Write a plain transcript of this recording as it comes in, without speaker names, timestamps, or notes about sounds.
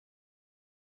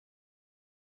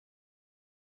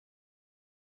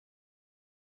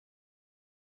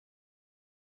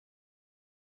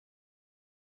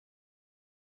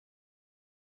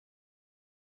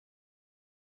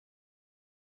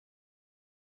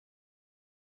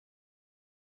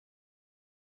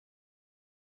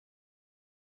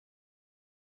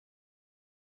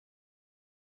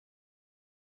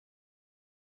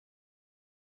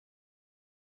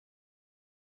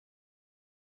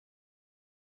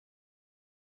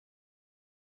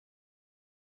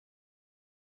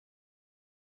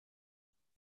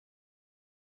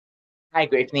Hi,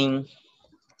 good evening.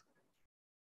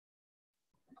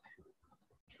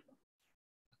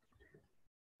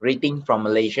 Greeting from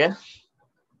Malaysia.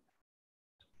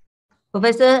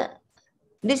 Professor,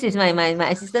 this is my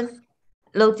assistant,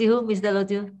 Lo Jiu, Mr. Lo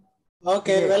Jiu.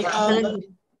 Okay, welcome.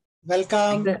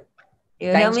 Welcome.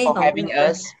 You help Thanks me for having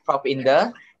us, Prof.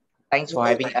 Inder. Thanks for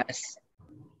having us.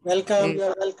 Welcome,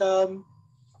 you're welcome.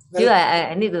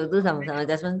 I need to do some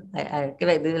adjustment. I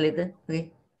get back to you later.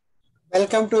 Okay.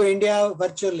 Welcome to India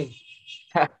virtually.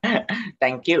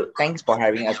 Thank you. Thanks for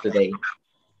having us today.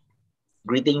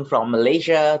 Greeting from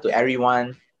Malaysia to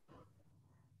everyone.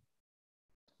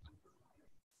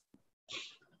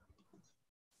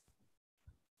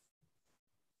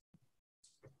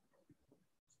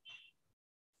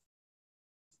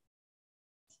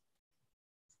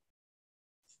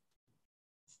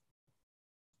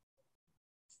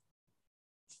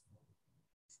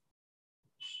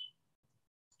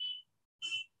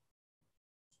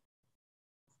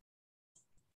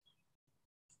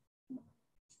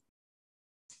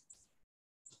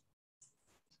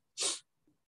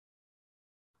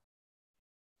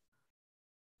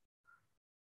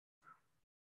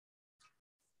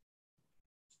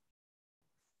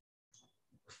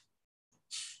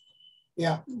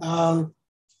 Yeah.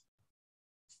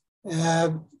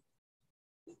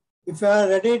 If you are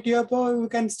ready, Teoh, we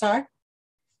can start.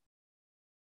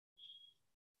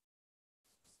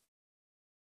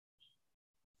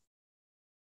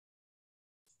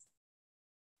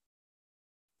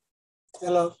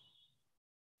 Hello.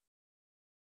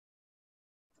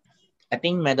 I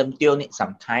think Madam Teoh needs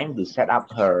some time to set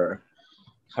up her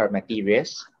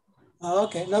materials.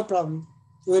 Okay, no problem.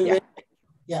 We'll wait.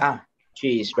 Yeah.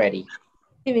 She is ready.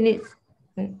 2 minutes.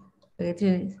 Okay, 2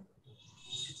 minutes.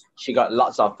 She got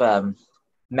lots of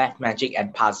math, magic,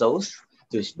 and puzzles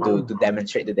to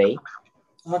demonstrate today.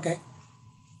 Okay.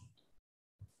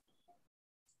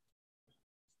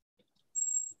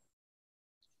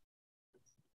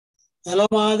 Hello,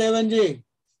 Mahadevanji.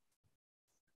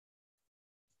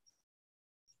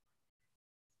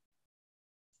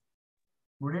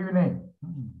 Good evening.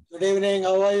 Good evening.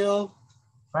 How are you?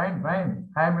 Fine, fine.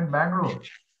 I am in Bangalore.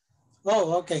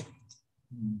 Oh, okay.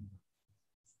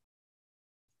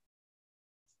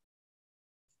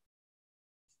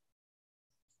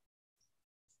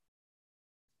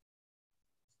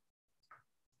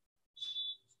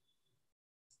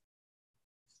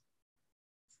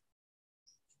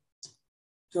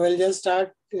 So we'll just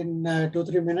start in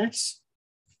 2-3 minutes.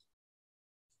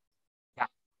 Yeah,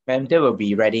 Madam Teoh will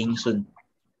be ready soon.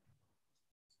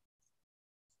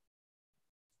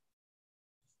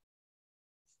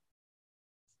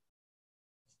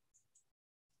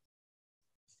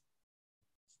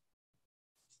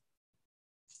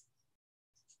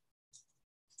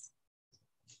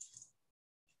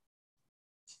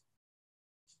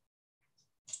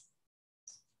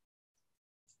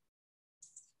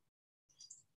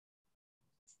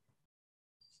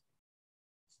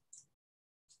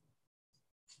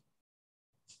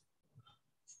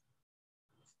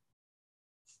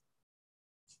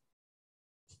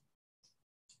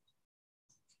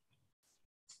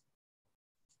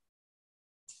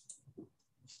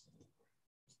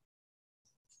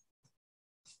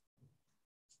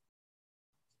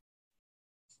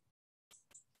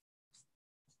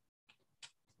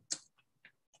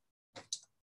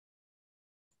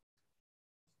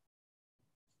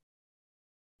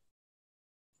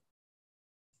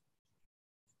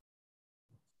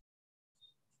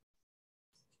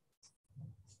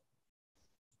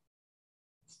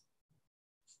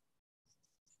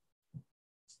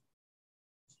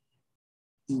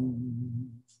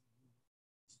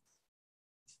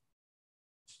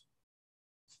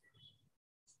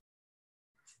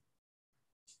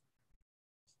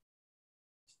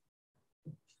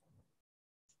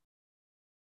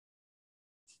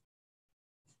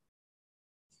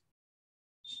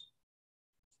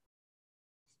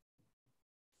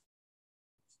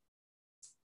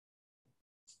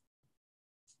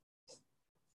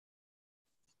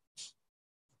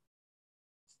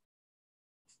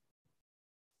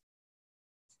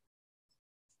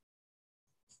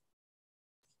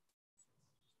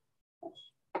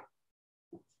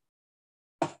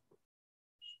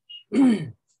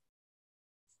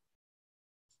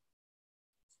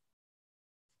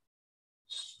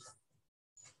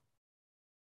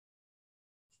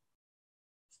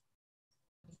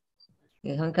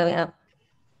 Okay, I'm coming up.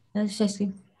 Let's share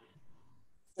screen.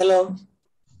 Hello.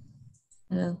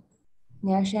 Hello.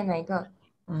 你要 share 哪一个？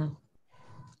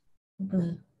这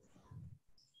个。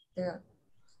这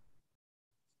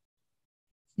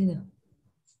个。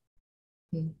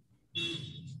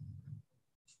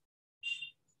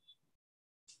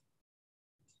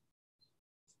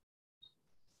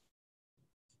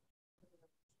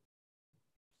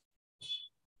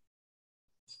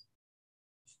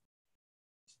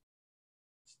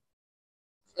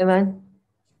Everyone.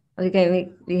 Okay,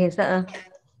 we can start.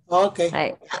 Okay.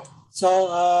 Right.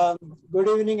 So, good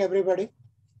evening, everybody.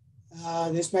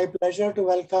 It's my pleasure to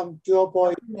welcome Teoh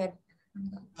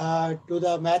to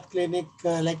the Math Clinic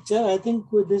lecture. I think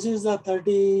this is the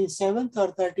 37th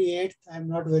or 38th. I'm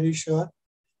not very sure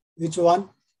which one.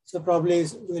 So probably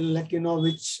we'll let you know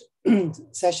which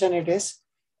session it is.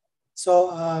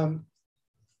 So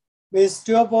Ms.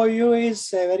 Teoh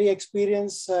is a very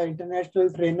experienced international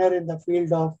trainer in the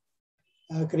field of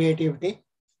creativity,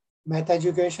 math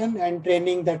education, and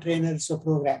training the trainers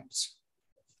programs.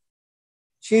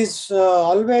 She's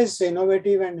always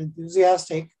innovative and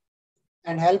enthusiastic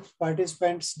and helps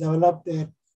participants develop their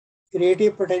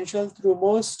creative potential through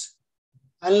most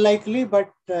unlikely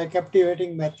but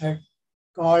captivating method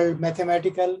called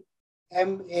mathematical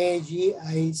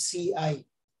MAGICI.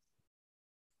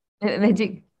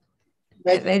 Magic.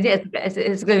 Magic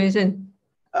exclamation.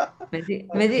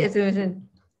 Magic exclamation.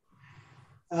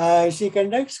 She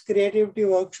conducts creativity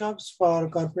workshops for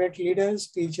corporate leaders,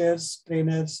 teachers,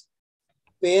 trainers,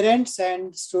 parents,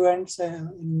 and students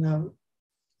in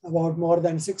about more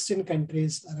than 16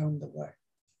 countries around the world.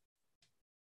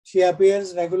 She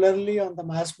appears regularly on the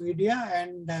mass media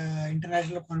and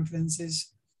international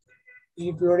conferences,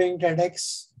 including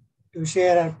TEDx, to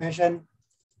share her passion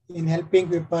in helping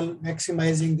people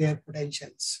maximizing their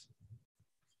potentials.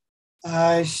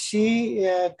 She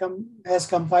has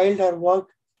compiled her work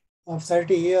of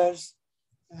 30 years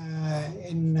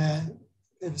in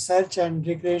research and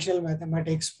recreational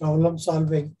mathematics, problem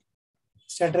solving,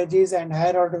 strategies, and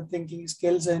higher order thinking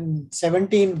skills in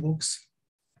 17 books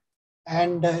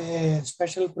and a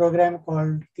special program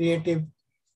called Creative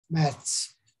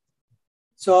Maths.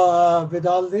 So with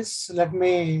all this, let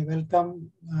me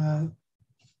welcome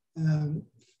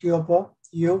Teoh,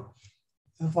 you,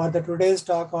 for the today's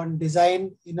talk on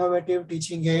design, innovative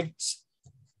teaching aids,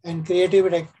 and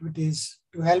creative activities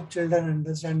to help children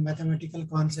understand mathematical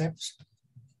concepts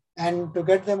and to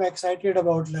get them excited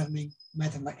about learning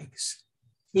mathematics.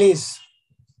 Please.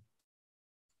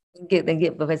 Thank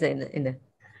you, Professor Inna.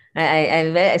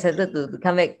 I'm very excited to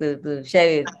come back to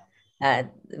share with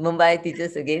Mumbai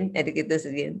teachers again, educators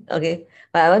again. Okay,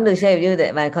 but I want to share with you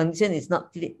that my condition is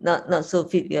not so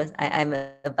fit because I'm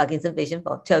a Parkinson patient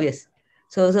for 12 years.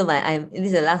 So this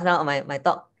is the last round of my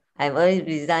talk. I'm already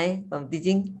resigned from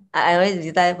teaching. I already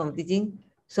retired from teaching.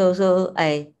 So if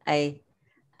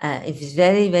it's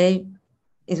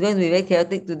it's going to be very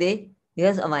chaotic today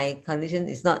because of my condition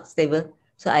is not stable.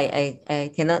 So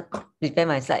I cannot prepare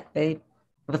my slide very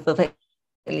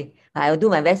perfectly. I will do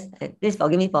my best. Please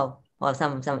forgive me for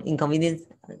some inconvenience.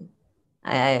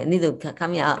 I need to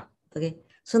come out. Okay.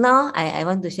 So now I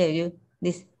want to share with you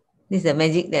this is the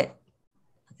magic that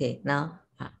okay now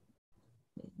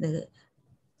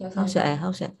how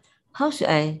should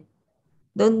I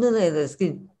don't look at the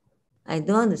screen. I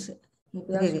don't want to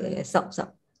okay, stop.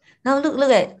 Now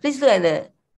please look at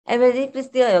the everybody please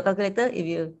steal your calculator if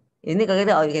you need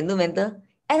calculator or you can do mental.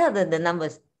 Add up the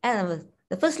numbers.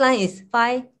 The first line is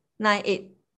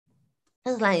 598.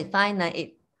 First line is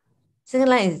 598. Second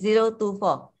line is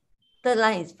 024. Third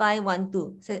line is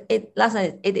 512. So last line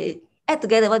is 88. Add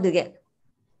together, what do you get?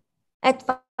 Add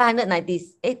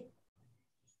 598.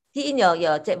 Key in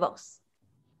your chat box.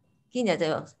 Key in your chat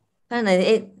box.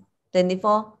 598,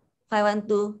 24,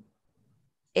 512,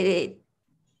 88.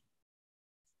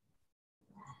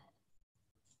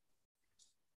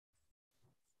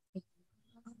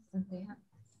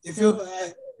 If you,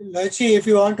 Lachi, if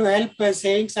you want to help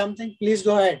saying something, please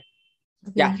go ahead.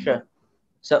 Okay. Yeah, sure.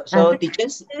 So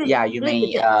teachers, yeah, you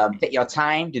may take your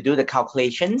time to do the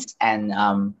calculations and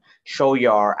show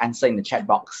your answer in the chat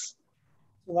box.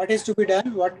 What is to be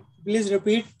done? Please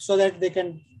repeat so that they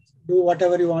can do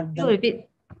whatever you want them. You repeat.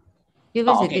 You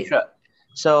Oh, repeat. okay, sure.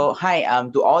 So hi,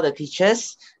 to all the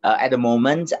teachers, at the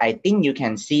moment, I think you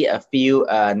can see a few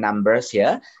numbers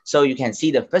here. So you can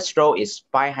see the first row is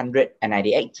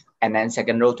 598, and then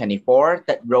second row 24,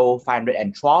 third row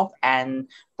 512, and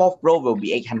fourth row will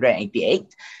be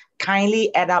 888.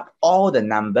 Kindly add up all the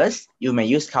numbers. You may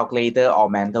use calculator or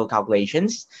mental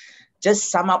calculations. Just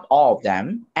sum up all of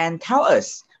them and tell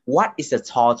us what is the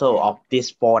total of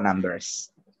these four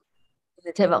numbers. In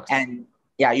the chat box. And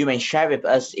yeah, you may share with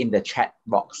us in the chat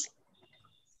box.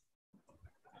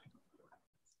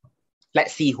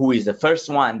 Let's see who is the first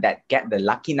one that get the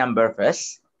lucky number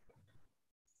first.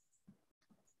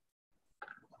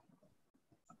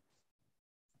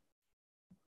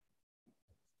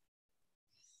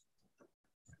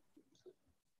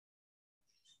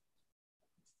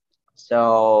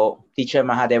 So teacher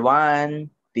Mahadevan,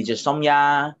 teacher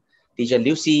Somya, teacher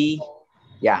Lucy,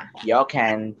 yeah, y'all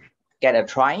can get a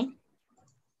try?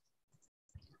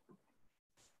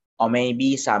 Or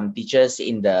maybe some teachers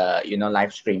in the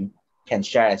live stream can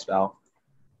share as well.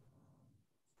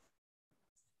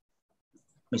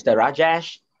 Mr.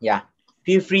 Rajesh, yeah,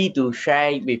 feel free to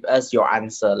share with us your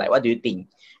answer. Like, what do you think?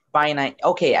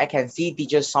 Okay, I can see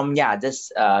teacher Somya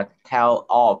just tell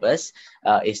all of us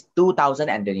it's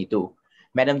 2022.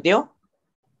 Madam Teoh,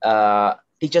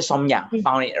 teacher Somya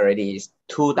found it already. It's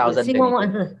See more 2022.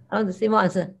 answer. I want to see more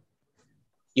answer.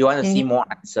 You want to Can see you- more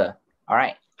answer? All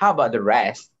right. How about the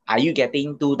rest? Are you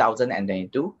getting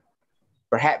 2022?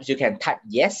 Perhaps you can type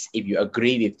yes if you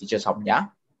agree with teacher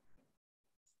Somya.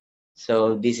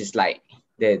 So this is like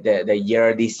the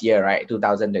year this year, right?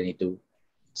 2022.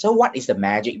 So what is the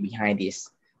magic behind this?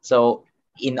 So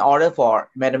in order for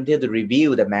Madam Teoh to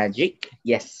review the magic,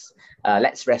 yes,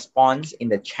 let's respond in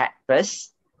the chat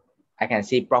first. I can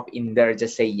see Prof. Inder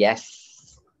just say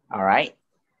yes. All right.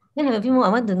 Can I have a few more? I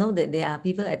want to know that there are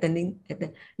people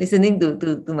listening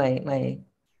to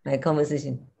my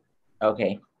conversation.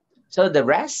 Okay. So the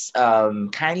rest,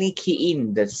 kindly key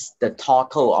in the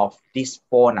total of these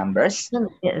four numbers: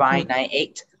 Yeah,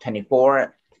 598,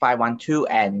 24, 512,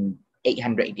 and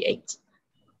 888.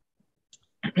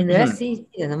 and the rest see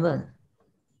the number.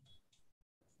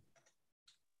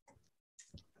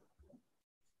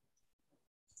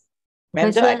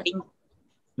 Madam Teoh, I Professor,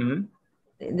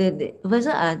 think.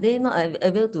 Professor, are they not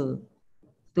able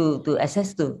to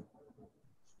access to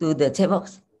the chat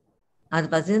box? Are the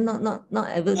participants not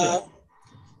able to?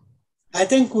 I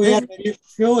think we are very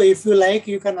few. If you like,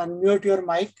 you can unmute your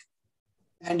mic.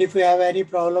 And if you have any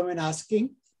problem in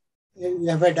asking, if you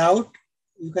have a doubt,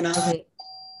 you can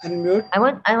unmute.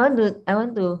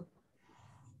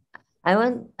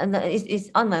 It's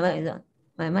on my mic.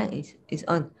 My mic is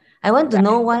on. I want to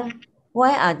know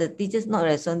why are the teachers not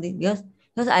responding? Because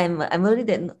I'm worried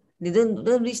that they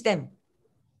don't reach them.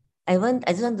 I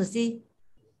just want to see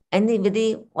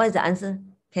anybody. What is the answer?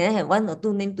 Can I have one or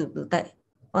two names to type?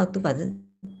 One or two persons?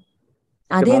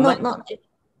 Are they not?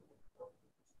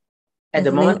 At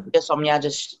the moment, Somya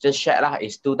just shared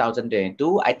is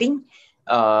 2022. I think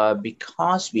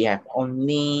because we have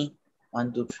only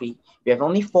 1, 2, 3, we have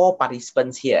only 4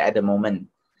 participants here at the moment.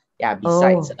 Yeah,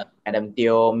 besides Madam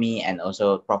Teoh, me, and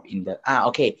also Prof. Inder.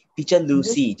 Okay, teacher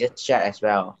Lucy just shared as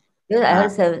well. Because I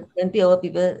heard 70 over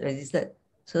people registered.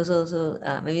 So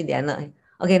maybe they are not.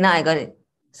 Okay, now I got it.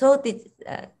 So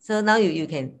now you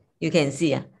can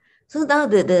see. So now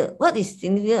the what is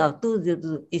significant of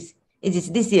 202 is it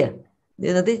is this year.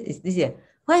 You know, this is this year.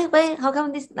 Why how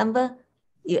come this number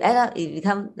you add up it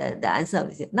become the answer of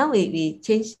this year? Now we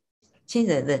change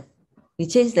the we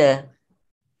change the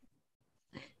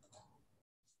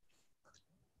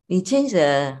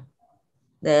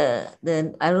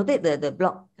I rotate the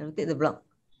block. I rotate the block.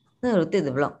 Now I rotate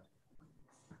the block.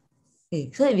 Okay,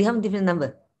 so it becomes different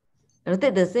number. I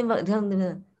rotate the same block, it becomes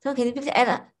different. So can you please add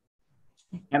up?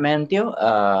 Madam Teoh,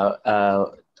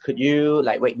 could you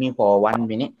like wait me for 1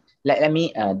 minute? Let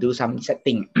me do some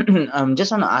setting.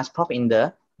 Just want to ask Prof.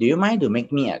 Inder, do you mind to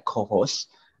make me a co-host?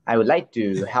 I would like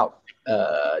to help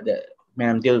the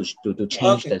Madam Teoh to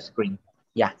change the screen.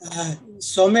 Yeah.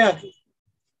 Soumya,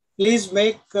 please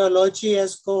make Lochi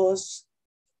as co-host.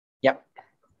 Yep.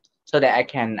 So that I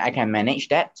can manage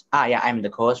that. Yeah, I'm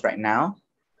the co-host right now.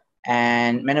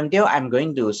 And Madam Teoh, I'm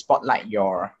going to spotlight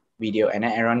your video, and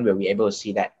then everyone will be able to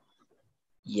see that.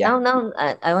 Yeah. Now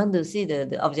I want to see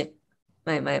the object.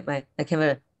 My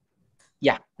camera.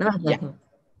 Yeah. Yeah.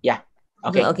 Yeah.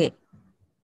 Okay. Okay.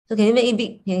 So can you make it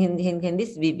big? Can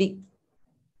this be big?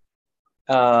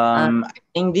 I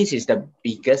think this is the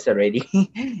biggest already.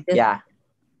 Yeah.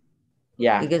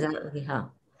 Because okay,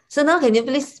 how? So now can you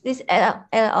please add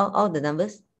all the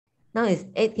numbers? Now it's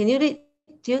 8. Can you read?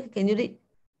 Can you read?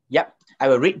 Yep. I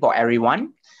will read for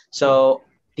everyone. So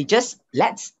teachers,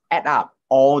 let's add up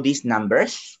all these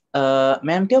numbers.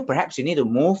 Madam Teoh, perhaps you need to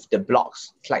move the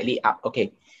blocks slightly up.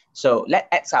 Okay. So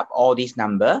let's add up all these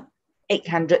numbers.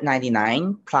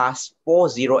 899 plus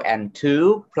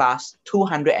 402 plus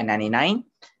 299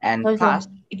 and plus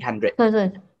 800.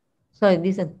 Sorry,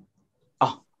 listen.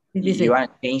 Oh, you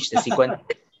want to change the sequence?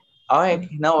 All right,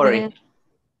 no worry.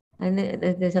 And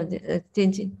there's something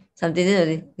changing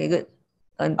already. Okay, good.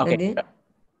 Okay.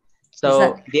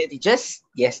 So dear teachers,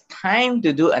 yes, time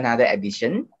to do another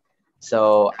addition.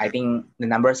 So I think the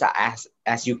numbers are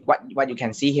as you what you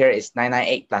can see here is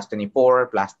 998 plus 24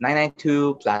 plus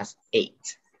 992 plus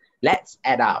 8. Let's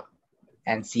add up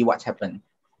and see what's happened.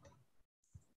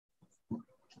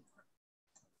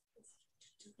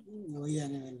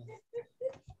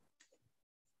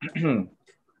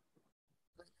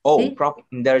 Oh, Prof.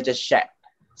 Inder just shared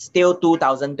still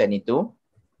 2022.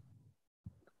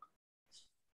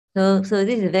 So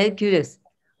this is very curious.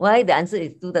 Why the answer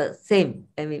is to the same,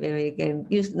 and we can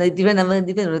use the different number,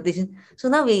 different rotation. So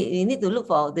now we need to look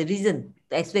for the reason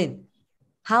to explain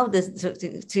how does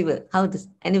it work. How does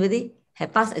anybody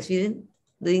have past experience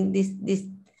doing this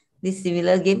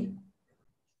similar game?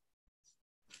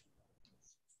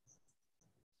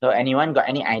 So anyone got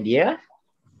any idea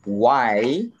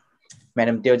why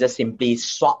Madam Teoh just simply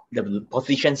swap the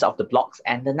positions of the blocks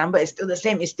and the number is still the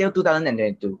same? It's still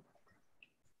 2022.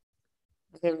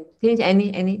 Okay, change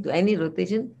any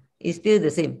rotation is still the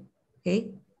same.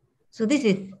 Okay, so this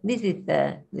is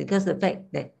because the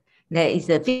fact that there is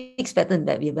a fixed pattern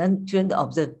that we want children to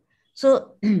observe.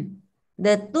 So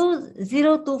the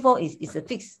 2024 is a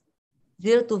fixed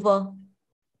 024.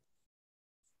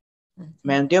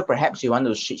 Madam Teoh, perhaps you want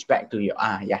to switch back to your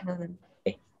yeah.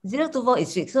 Okay. 024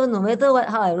 is fixed. So no matter what,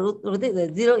 how I rotate,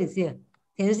 the 0 is here.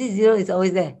 Can you see 0 is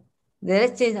always there? The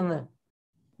rest change number.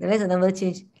 The rest of number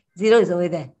change. 0 is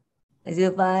always there.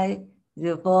 05,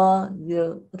 04,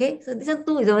 0. Okay, so this one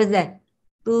 2 is always there.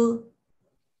 2,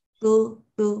 2,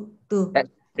 2, 2. That's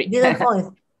great. This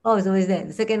one 4 is always there.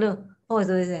 The second row, 4 is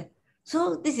always there.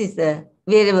 So this is the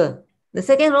variable. The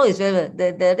second row is variable.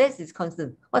 The rest is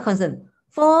constant. What constant?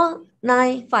 4,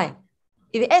 9, 5.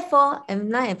 If you add 4 and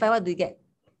 9 and 5, what do you get?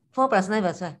 4 plus 9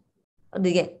 plus 5. What do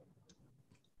you get?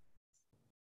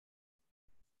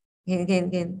 Can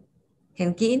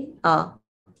key in or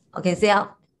can say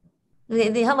out?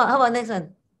 Okay, how about next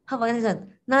one? How about next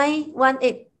one? 9, 1,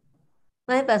 8.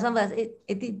 9 plus 1 plus 8,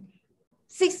 18.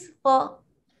 6, 4,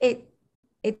 8,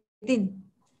 18.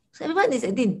 So everyone is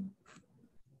 18.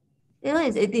 Everyone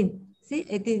is 18. See,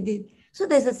 18, 18. So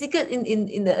there's a secret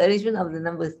in the arrangement of the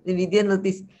numbers. We didn't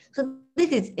notice. So this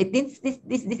is 18, this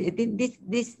 18, this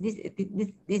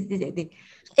 18, this 18.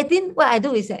 18, what I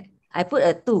do is that I put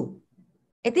a 2.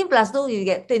 18 plus 2, you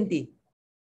get 20.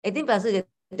 18 plus 2, you get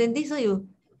 20. So you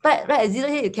write a 0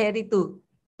 here, you carry 2.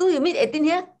 2, you meet 18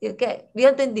 here, you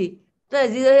become 20. Write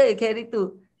a 0 here, you carry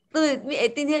 2. 2, you meet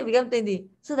 18 here, become 20.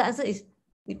 So the answer is,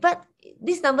 but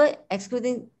this number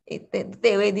excluding, take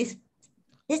away this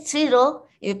 3 row,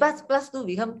 if you plus 2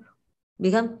 become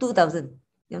 2000.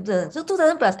 So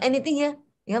 2000 plus anything here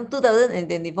become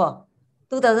 2024.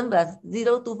 2000 plus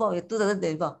 024 is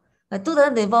 2024. But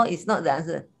 2024 is not the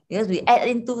answer because we add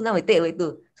in 2, now we take away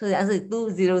 2. So the answer is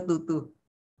 2022.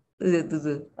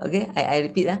 2022. Okay, I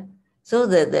repeat. So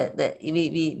we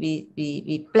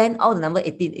plan all the number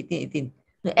 18, 18, 18.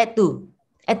 We add 2.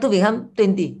 Add 2 become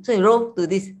 20. So you roll to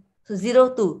this. So 0,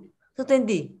 2. So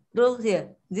 20. Roll here.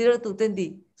 0 to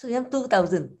 20. So we have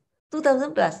 2000.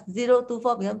 2000 plus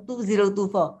 024 become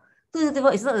 2024.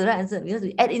 2024 is not the right answer because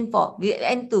we add in 4. We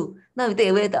add 2. Now we take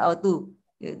away our 2.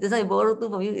 Just like we borrow 2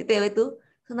 from you, we take away 2.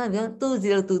 So now we have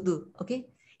 2022. Okay.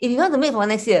 If you want to make for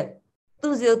next year,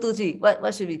 2023,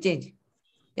 what should we change?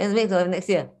 You want to make for next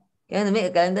year? You want to make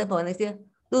a calendar for next year?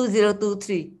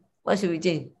 2023. What should we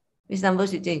change? Which number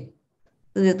should change?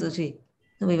 2023.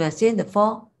 So we must change the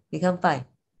 4 become 5.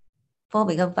 4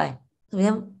 become 5. So we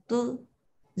have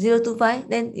 2025,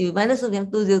 then you minus 2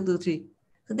 become 2023.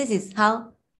 So this is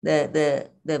how the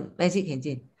magic can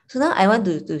change. So now I want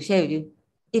to share with you.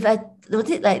 If I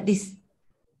rotate like this,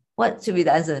 what should be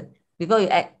the answer? Before you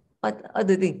add, what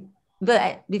do you think?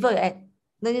 Before you add,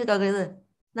 don't use calculator.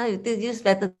 Now you use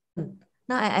pattern.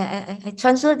 Now I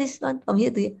transfer this one from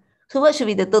here to here. So what should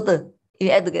be the total? If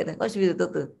you add together, what should be the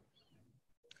total?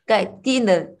 Guys, key in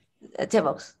the chat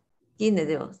box. Key in the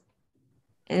chat box.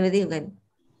 Anybody who can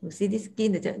see this, key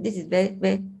in the chat. This is very,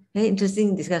 very, very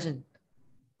interesting discussion.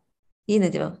 Key in the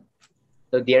chat box.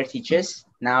 So dear teachers,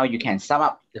 now you can sum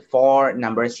up the 4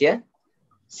 numbers here.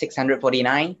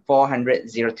 649,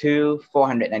 402,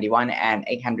 491, and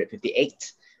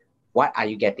 858. What are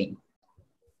you getting?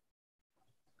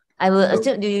 I will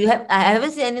assume, I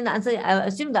haven't seen any answer. I will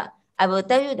assume that I will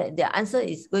tell you that the answer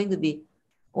is going to be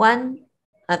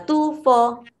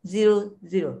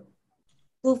 2400.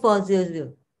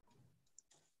 2400.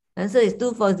 Answer is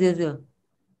 2400.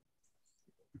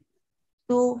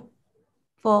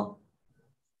 24.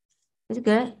 Is it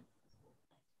correct?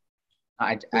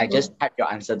 I just typed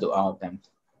your answer to all of them.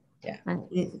 Yeah.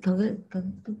 Correct.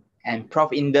 And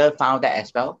Prof. Inder found that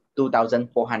as well,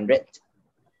 2400.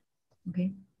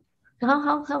 Okay. So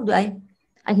how do I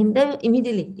can tell you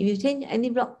immediately. If you change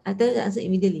any block, I tell you the answer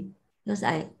immediately. Because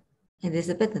there's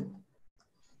a pattern.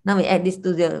 Now we add this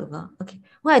 20. Okay.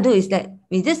 What I do is that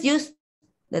we just use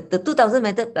the 2000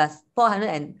 method plus 400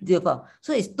 and 04.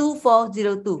 So it's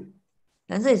 2402.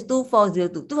 The answer is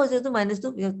 2402. 2402 minus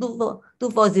 2 becomes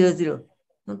 2400.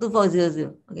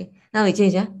 2400. Okay. Now we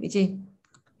change, We change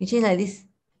like this.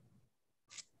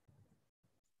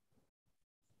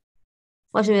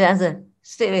 What should be the answer?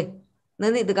 Straight away. No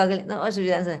need to calculate. No, what should be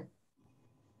the answer?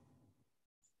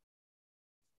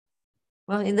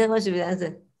 Well, in there, what should be the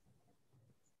answer?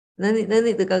 No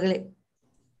need to calculate.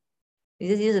 You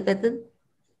just use a pattern.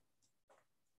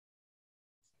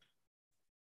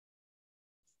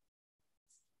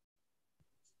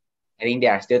 I think they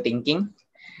are still thinking.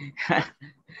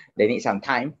 They need some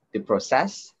time to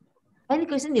process. Any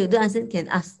question you don't answer can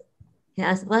ask. Can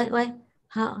ask why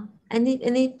how any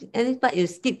part you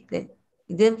skip that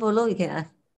you didn't follow, you can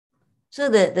ask. So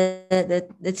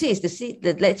the trick is to see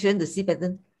the children to see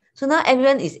pattern. So now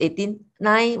everyone is 18.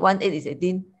 9, 1, 8 is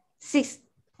 18. 6,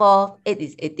 4, 8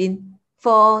 is 18.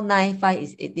 4, 9, 5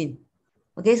 is 18.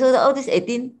 Okay, so all this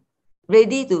 18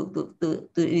 ready to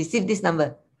receive this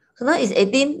number. So now it's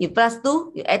 18, you plus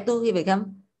 2, you add 2, it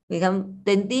become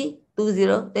 20,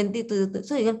 20, 20, 20.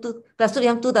 So you become 2 plus 2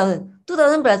 become 2000.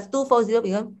 2000 plus 240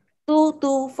 become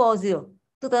 2240.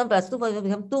 2000 plus 240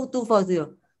 become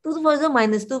 2240. 2240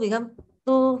 minus 2 become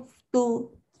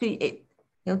 2238.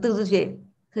 Become 2238.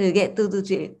 So you get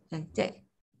 2238. Check.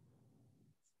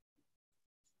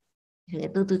 You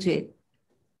get 2238.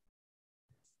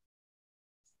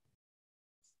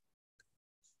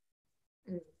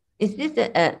 Is this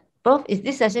Prof? Is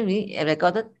this session being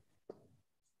recorded?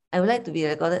 I would like to be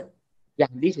recorded. Yeah,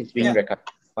 this is being recorded.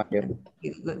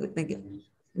 Good, thank you.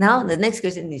 Now the next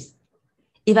question is,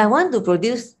 if I want to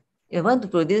produce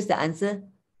the answer,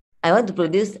 I want to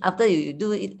produce after you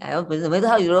do it. I want to produce, no matter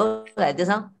how you roll, like just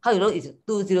now, how you roll is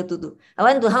 2022. I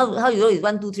want to how you roll is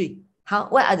 123.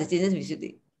 What are the changes we should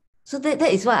do? So that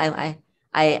is what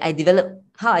I develop.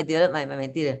 How I develop my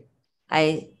material.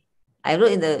 I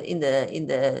wrote in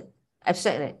the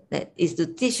abstract that is to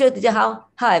show teacher how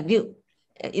I build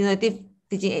innovative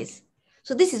teaching aids.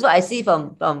 So this is what I see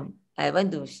from I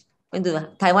went to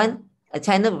Taiwan, a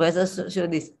China professor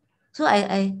showed this. So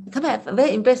I come back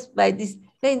very impressed by this,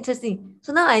 very interesting.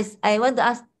 So now I want to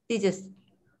ask teachers,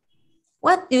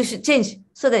 what you should change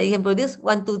so that you can produce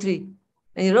 1, 2, 3.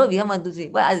 And you wrote become 1, 2, 3.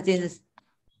 What are the changes?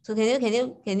 So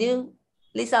can you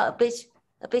list out a page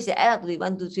that add up to be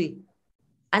 1, 2, 3?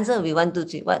 Answer will be 1, 2,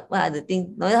 3. What are the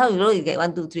things? No matter how you roll, you get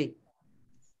 1, 2, 3.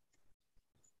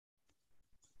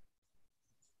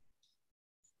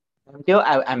 Until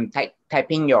I'm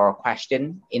typing your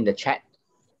question in the chat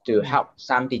to help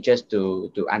some teachers to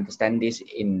understand this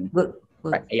in Good.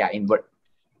 Yeah, in Word.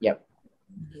 Yep.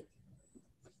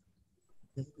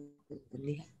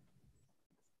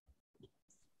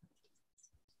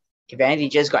 If any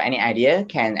teachers got any idea,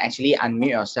 can actually unmute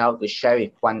yourself to share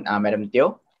with Madam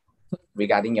Teoh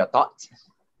regarding your thoughts.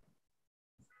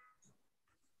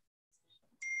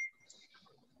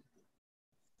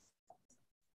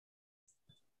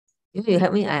 You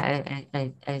help me. I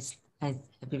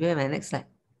prepare my next slide.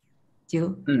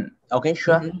 Okay,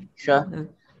 sure.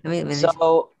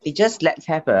 So teachers, let's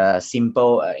have a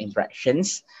simple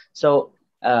interactions. So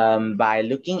by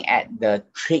looking at the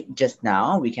trick just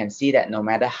now, we can see that no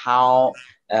matter how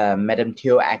Madam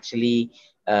Teoh actually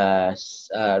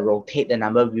rotate the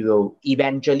number, we will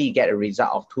eventually get a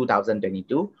result of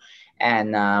 2022.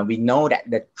 And we know that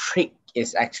the trick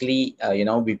is actually,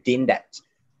 within that,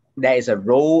 there is a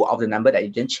row of the number that you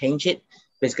didn't change it.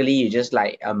 Basically, you just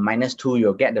like -2,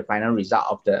 you'll get the final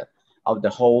result of the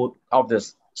whole of the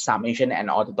summation and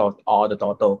all the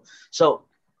total. So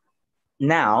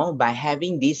now by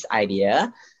having this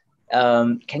idea,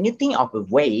 can you think of a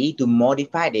way to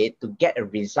modify it to get a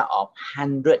result of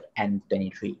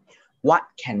 123? What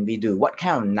can we do? What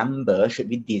kind of number should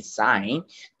we design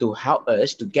to help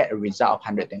us to get a result of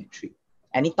 123?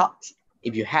 Any thoughts?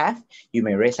 If you have, you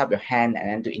may raise up your hand and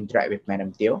then to interact with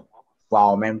Madam Teoh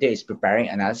while Madam Teoh is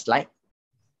preparing another slide.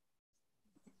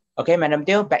 Okay, Madam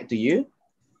Teoh, back to you.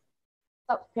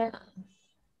 Okay.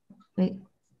 Wait.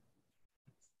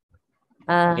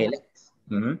 Okay.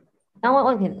 Now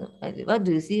what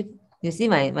do you see? You see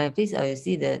my face, or you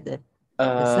see the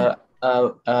slide?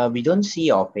 We don't see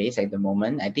your face at the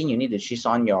moment. I think you need to switch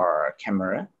on your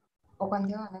camera.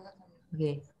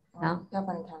 Okay.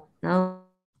 Now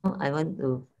I want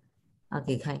to.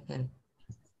 Okay, okay.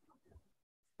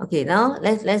 Okay, now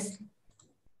let's.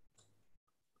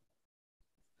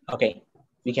 Okay,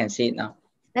 we can see it now.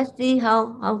 Let's see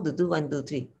how to do 1, 2,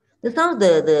 3. Just now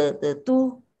the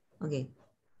 2. Okay.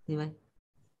 Okay,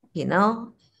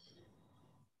 now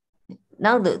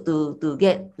to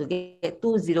get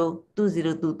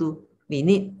 2022, we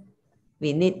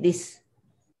need this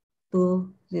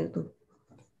 202.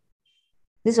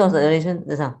 This was the arrangement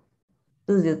just now.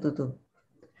 2022.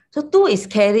 So 2 is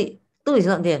carried. 2 is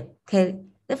not there. Carried.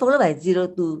 Then followed by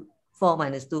 024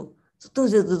 minus 2. So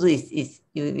 2022 is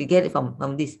you get it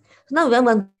from this. So now we want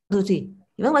 1, 2, 3.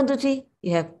 You want 1, 2, 3,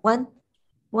 you have 1.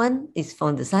 1 is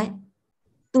from the side.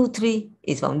 2, 3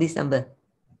 is from this number.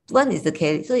 1 is the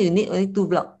carry. So you need only 2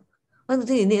 blocks. 1, 2,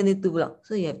 3, you need only 2 blocks.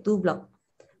 So you have 2 blocks.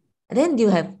 And then you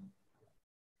have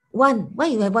 1. Why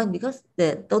you have 1? Because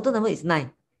the total number is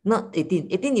 9, not 18.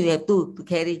 18 you have 2 to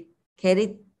carry.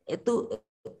 Carry 2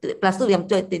 plus 2 become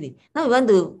 20. Now we want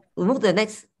to move to the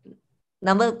next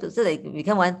number so that it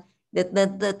become 1.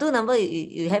 The 2 number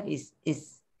you have is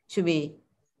should be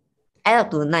add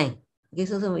up to 9. Okay,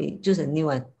 so we choose a new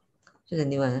one. Choose a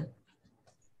new one.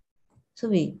 So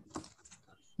we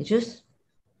choose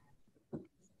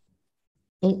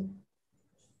 8.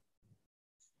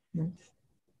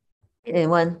 8 and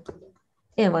 1.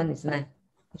 8 and 1 is 9.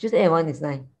 You choose 8 and 1 is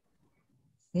 9.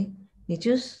 Okay, you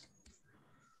choose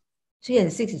 3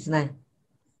 and 6 is 9.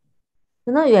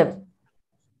 So now you have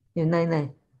 9,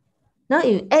 9. Now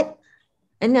you add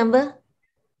a number,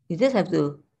 you just have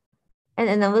to add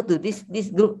a number to this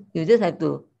group. You just have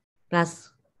to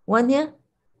plus 1 here,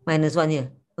 minus 1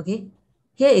 here. Okay,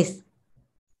 here is,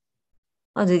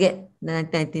 how do you get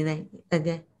 99?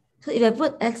 So if I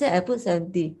put, actually I put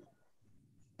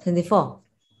 74.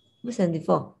 Put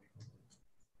 74.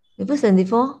 You put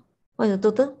 74, what is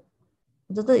the total?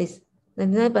 The total is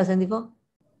 99 plus 74.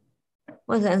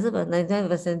 What is the answer for 99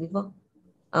 plus 74?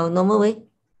 Our normal way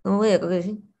of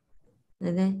calculation.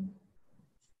 99.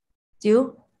 If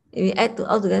we add to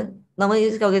all together, normally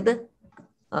use calculator.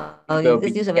 We'll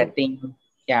be getting,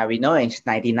 yeah, we know it's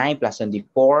 99 plus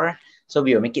 74. So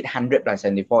we will make it 100 plus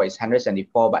 74 is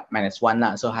 174, but minus 1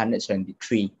 lah, so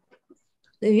 173.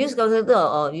 If you use calculator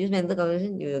or use mental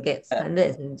calculation, you will get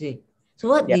 173. So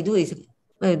what we do is,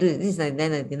 this is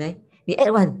 99, 99. We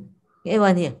add 1. We add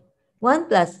 1 here. 1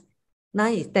 plus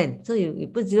 9 is 10. So you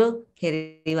put 0,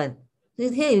 carry 1.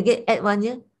 So here you get add 1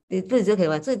 here. You put 0, carry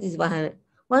 1. So this is 100.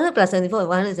 100 plus 74 is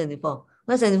 174.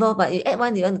 174, but you add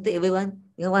 1, you want to take away 1,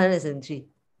 you have 173.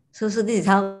 So this is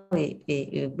how we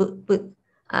put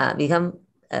become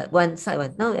 1 side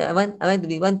 1. Now I want to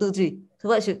be 1, 2, 3. So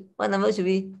what number should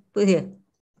we put here?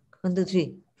 1, 2,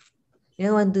 3.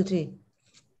 Yeah, 1, 2, 3.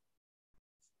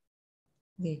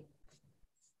 Okay.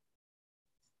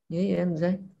 You want to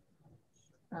try?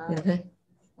 Okay.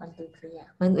 1, 2, 3.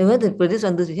 Yeah. We want to produce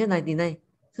 1, 2, 3. Here 99.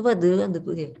 So what do you want to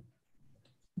put here?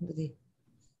 1, 2, 3.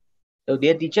 So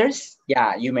dear teachers,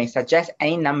 yeah, you may suggest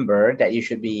any number that you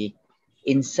should be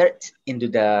insert into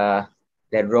the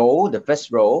row, the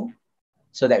first row,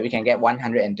 so that we can get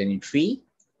 123.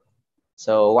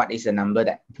 So what is the number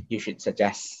that you should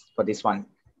suggest for this one?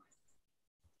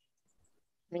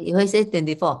 You always say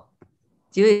 24.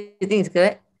 Do you think it's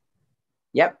correct?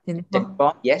 Yep,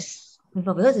 24. Yes.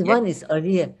 24, because 1 is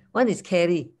earlier. 1 is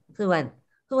carry. So 1.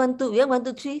 So 1, 2, we have 1,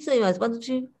 2, 3. So you must 1, 2,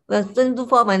 3. Well, 1, 2,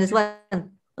 4 minus 1. 1,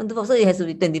 2, 4. So it has to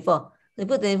be 24. So you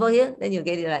put 24 here, then you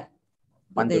get it right.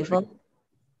 Put 1, 2, 3.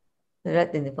 Right,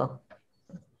 24.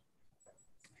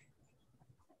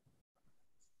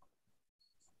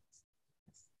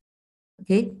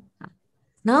 Okay.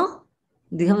 Now,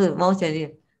 becomes more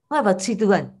challenging. What about 3, 2,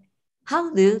 1?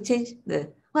 How do you change what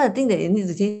are the things that you need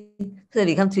to change so that it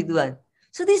becomes 3, 2, 1?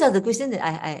 So these are the questions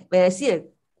that when I see a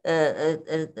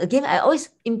game, I always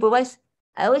improvise.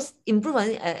 I always improve on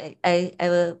it. I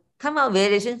will come out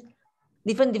variations,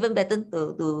 different pattern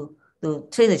to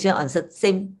train the children on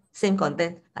same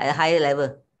content at a higher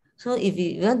level. So if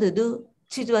you want to do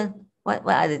 3, 2, 1, what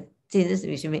are the changes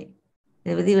we should make?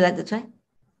 Anybody would like to try?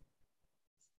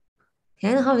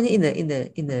 Can I know how many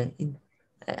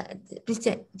please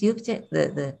check. Do you check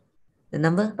the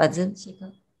number? Button? 7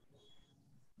个。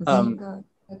Okay. 7个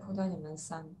会扣掉你们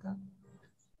3个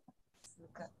，10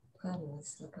个扣掉你们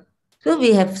10个。So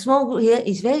we have small group here.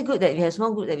 It's very good that we have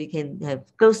small group that we can have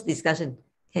close discussion.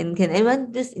 Can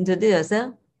everyone just introduce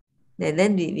yourself? And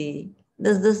then we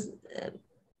those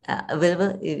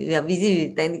available. If we are busy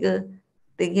with technical,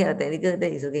 taking care of technical,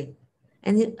 then it's okay.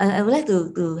 And I would like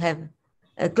to have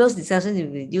a close discussion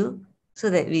with you so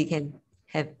that we can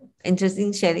have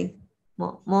interesting sharing,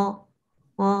 more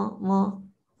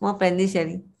friendly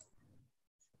sharing.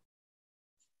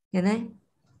 Can I?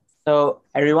 So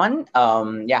everyone,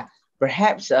 yeah,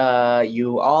 perhaps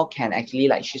you all can actually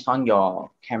like switch on your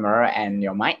camera and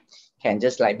your mic, can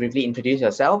just like briefly introduce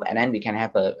yourself, and then we can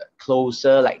have a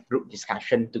closer like group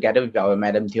discussion together with our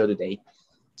Madam Teoh today.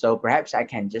 So perhaps I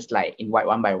can just like invite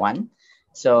one by one.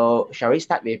 So shall we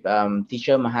start with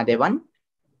teacher Mahadevan?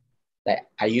 Like,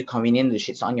 are you convenient to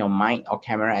switch on your mic or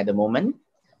camera at the moment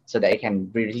so that you can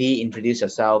briefly introduce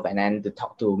yourself and then to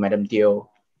talk to Madam Teoh?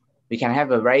 We can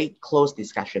have a very close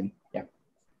discussion. Yeah.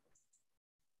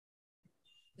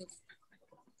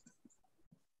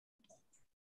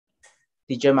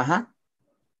 Teacher Maha?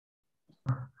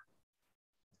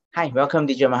 Hi, welcome,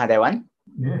 teacher Mahadevan.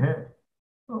 Yeah.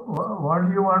 What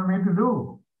do you want me to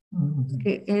do?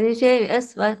 Can you share with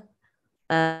us what's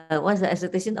the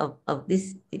expectation of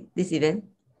this event?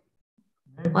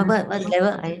 What level are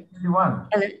you? 21.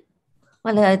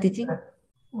 What level are you teaching?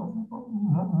 Move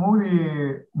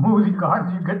the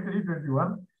cards, you get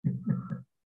 321.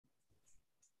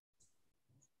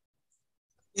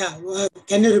 Yeah,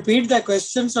 can you repeat the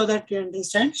question so that you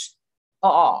understand?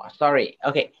 Sorry.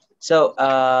 Okay. So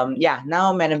yeah,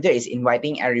 now Madam Teoh is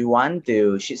inviting everyone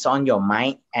to switch on your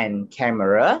mic and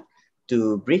camera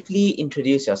to briefly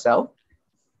introduce yourself.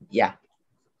 Yeah.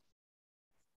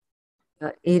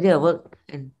 Area of work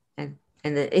and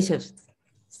the age of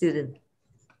student.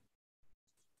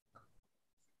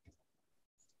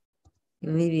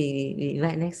 Maybe we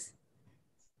invite next.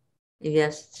 If you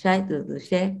are shy to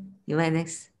share, invite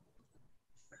next.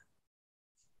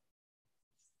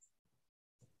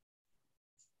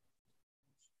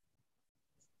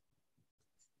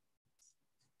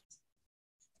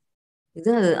 You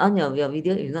don't have to on your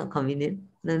video if not convenient.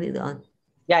 No need to on.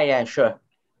 Yeah, sure.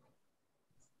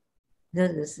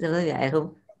 Just we are at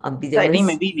home on So I think pajamas.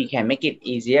 maybe we can make it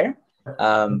easier. The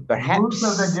rules of the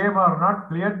Perhaps. game are not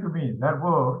clear to me.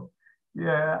 Therefore,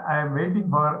 I am waiting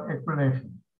for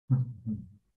explanation.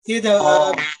 See,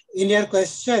 in your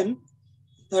question,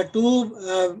 the two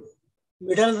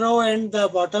middle row and the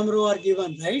bottom row are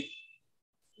given, right?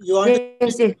 You want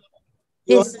to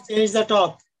change the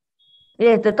top.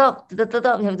 Yeah, the top you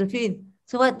have to fill in.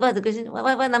 So what the question?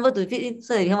 What number to fit in?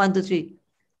 So you have 1, 2, 3.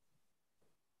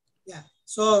 Yeah.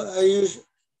 So you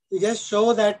just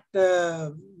show that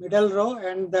middle row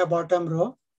and the bottom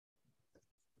row.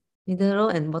 Middle row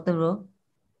and bottom row.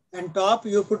 And top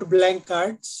you put blank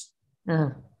cards.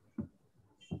 Okay.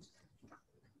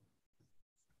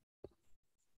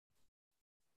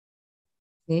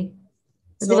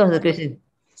 So what was the question?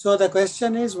 So the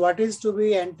question is, what is to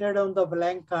be entered on the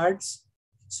blank cards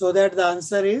so that the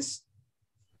answer is?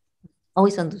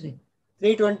 Always 1, 2, 3.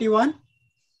 321.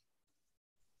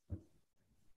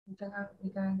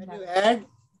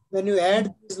 When you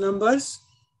add these numbers,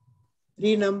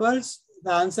 3 numbers,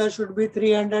 the answer should be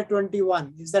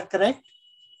 321. Is that correct?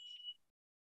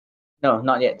 No,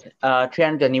 not yet.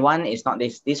 321 is not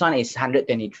this. This one is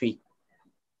 123.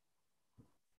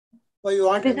 Oh, you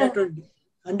want 120?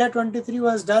 123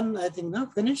 was done, I think, no?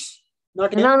 Finished?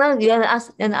 Not yet? No, you want to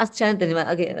ask 321.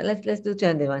 Okay, let's do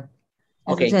 321.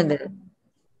 Okay.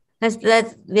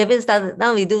 We haven't started.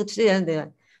 Now we do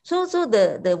 321. So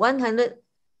the 100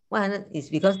 is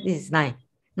because this is 9.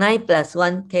 9 plus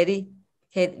 1 carry.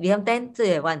 We have 10, so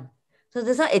you have 1. So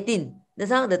this one 18.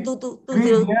 This one the 2, 2, 2,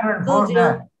 0, 3 here and 4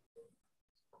 there.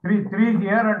 3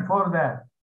 here and 4 there.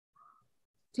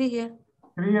 3 here.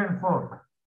 3 and 4.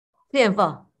 3 and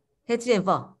 4. Here 3 and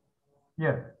 4.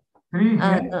 Yes. 3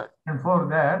 here and 4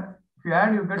 there. If you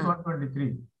add, you get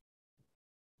 123.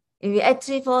 If you add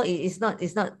 3, 4, it's not.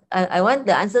 I want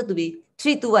the answer to be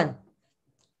 3 to 1.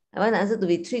 I want the answer to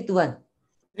be 3 to 1.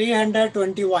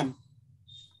 321.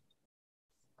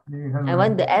 I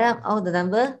want to add up all the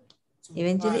number.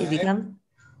 Eventually it becomes.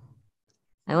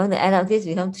 I want to add up this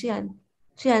become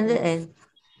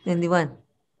 321.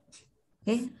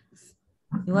 Okay.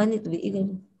 You want it to be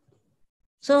equal.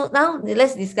 So now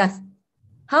let's discuss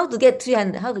how to get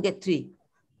 300. How to get 3?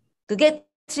 To get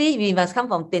 3, we must come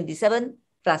from 27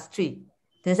 plus 3.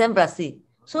 27 plus 3.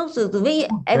 So to make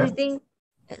everything,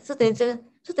 so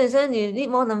 27, you need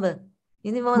more number.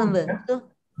 You need more number.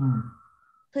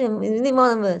 So you need more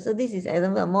number. So this is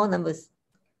example of more numbers.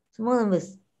 So more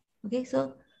numbers. Okay,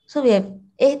 so we have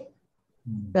 8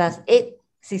 plus 8,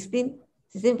 16.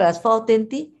 16 plus 4,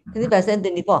 20. 20 plus 7,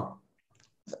 24.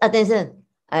 Attention.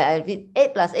 I repeat.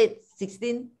 8 plus 8,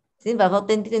 16. 16 plus 4,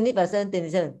 20. 20 plus 7,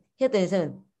 27. Here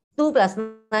 27. 2 plus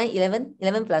 9, 11.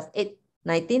 11 plus 8,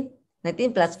 19.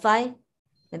 19 plus 5.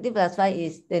 19 plus 5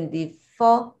 is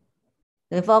 24.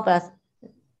 24 plus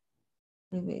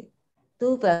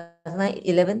 2 plus 9,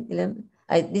 11. 11.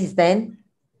 This is 10.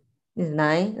 This is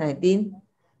 9, 19.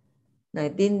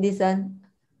 19, this one.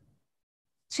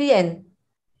 3 and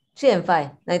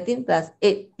 5. 19 plus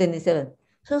 8, 27.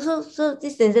 So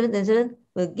this 27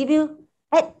 will give you,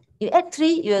 you add 3,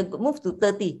 you will move to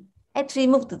 30. Add 3,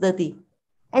 move to 30.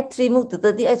 Add 3, move to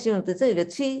 30. Add 3, move to 30. So you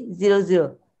get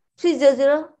 300.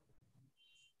 300.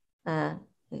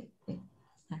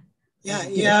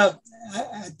 Yeah.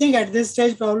 I think at this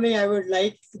stage, probably I would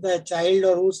like the child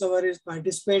or whosoever is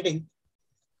participating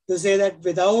to say that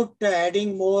without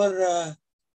adding more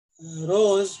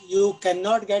rows, you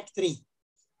cannot get 3.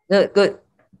 Good.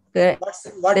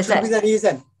 What should be the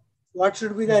reason? What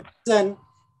should be the reason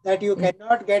that you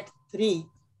cannot get 3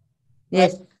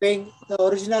 Yes. by paying the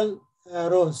original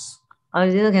rows.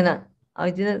 Original cannot.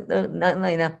 Original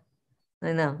not enough. Not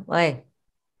enough. Why?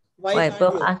 Why can't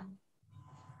you?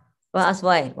 Ask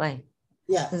why? Why?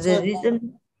 Yeah. The So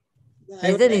reason.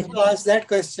 I would reason like is, to ask that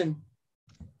question.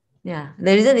 yeah.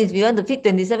 The reason is we want to fit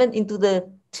 27 into the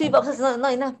 3 boxes.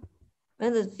 Not enough. We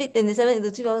want to fit 27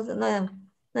 into 3 boxes. Not enough.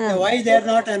 Yeah, why they are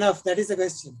not enough? That is the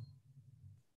question.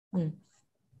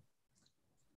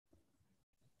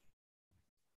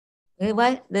 Okay,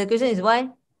 why? The question is why?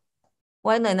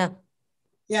 Why not enough?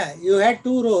 Yeah, you had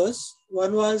 2 rows.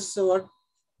 One was what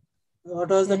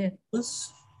was the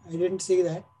rows? I didn't see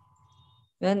that.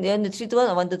 You want the 3 to 1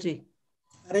 or 1 to 3?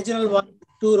 Original 1,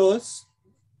 2 rows.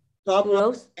 Top 2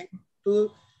 rows?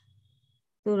 2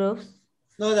 rows?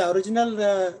 No, the original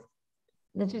the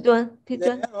 3 to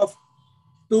 1? of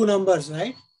 2 numbers,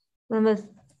 right? Numbers.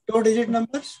 2-digit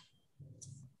numbers?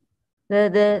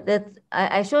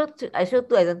 I showed 2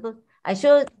 examples. I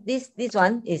showed this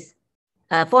one is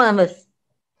 4 numbers.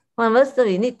 4 numbers, so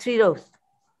we need 3 rows.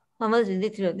 4 numbers, we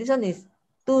need 3 rows. This one is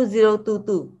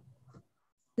 2022.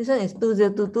 This one is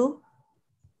 2022.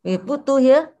 We put 2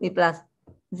 here, we plus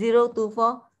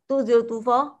 024.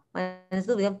 2024 minus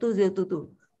 2 become 2022.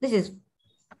 This is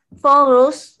 4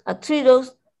 rows, 3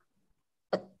 rows,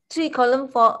 3 column,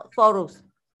 4 rows.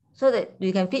 So that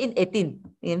we can fit in 18.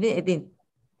 We can fit 18.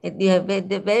 You have very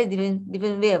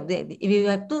different way of doing it. If you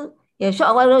have 2, you have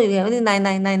short one row, you have only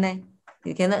 9.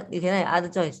 You cannot have other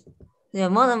choice. So you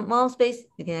have more space,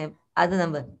 you can have other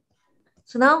number.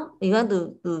 So now you want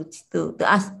to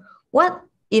ask, what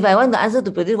if I want the answer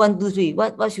to produce 1, 2, 3?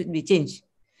 What should be changed?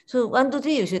 So 1, 2,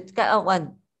 3, you should cut out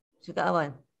 1.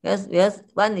 Because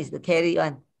 1 is the carry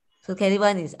one. So carry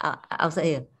 1 is outside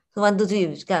here. So 1, 2, 3,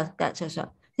 you cut short.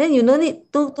 Then you don't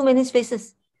need too many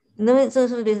spaces. No need so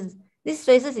spaces. These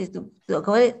spaces is to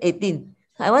accommodate 18.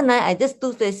 So I want 9, I just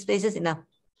 2 spaces enough.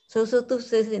 So 2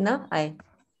 spaces enough.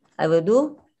 I'll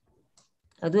do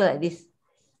like this.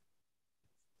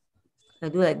 I'll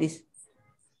do like this.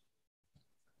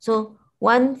 So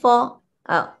 1, 4,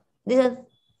 this one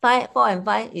 5, 4 and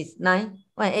 5 is 9.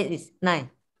 1 and 8 is 9.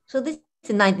 So this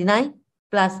is 99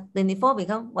 plus 24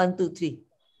 become 1, 2, 3.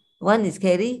 1 is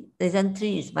carry, this one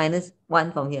 3 is minus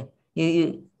 1 from here.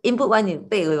 You input 1, you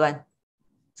take away 1.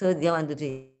 So the 1, 2,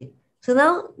 3. So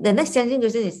now the next challenging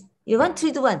question is, you want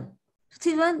 3 to 1.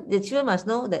 3 to 1, the children must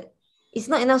know that it's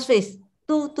not enough space.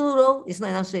 2 row is not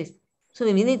enough space. So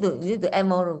we need to add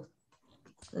more rows.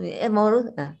 So we add more rows.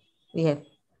 We have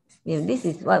this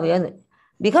is what we want.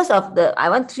 Because of the I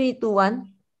want 3 to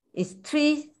 1 is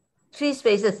 3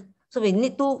 spaces. So we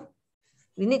need 2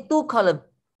 columns.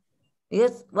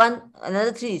 Because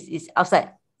another 3 is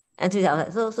outside and 3 is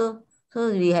outside. So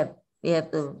we have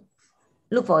to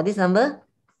look for this number.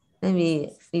 Then we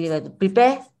have to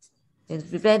prepare. We have to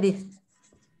prepare this.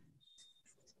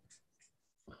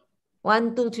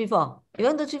 1, 2, 3, 4. If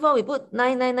 1, 2, 3, 4, we put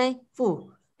 9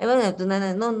 full. Everyone have to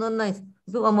 9. No nice.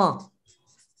 We put one more.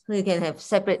 So you can have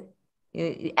separate.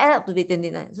 You add up to be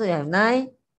 29. So you have 9,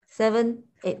 7,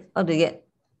 8. What do you get?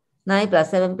 9 plus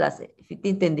 7 plus 8,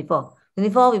 15, 24.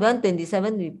 24, we want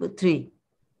 27, we put 3.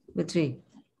 Put 3.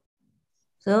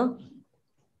 So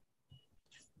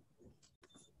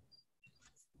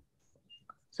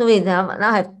we now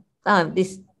have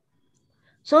this.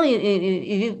 So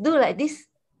you do like this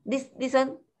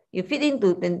one, you fit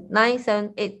into the 9,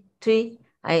 7, 8, 3.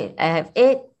 I have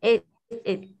 8. If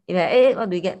I have 8, what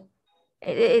do we get?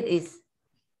 8 is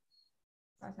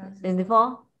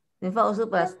 24. 24 also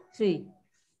plus 3.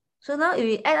 So now if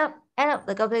we add up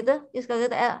the calculator, use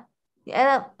calculator add up. You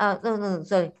add up, no,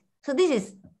 sorry. So this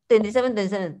is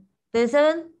 27.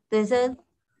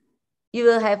 You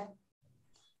will have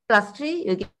plus 3,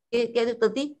 you get to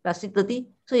 30, plus 3, 30.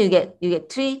 So you get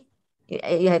 3,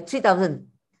 you have 3,000.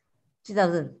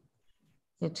 3,000.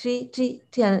 You have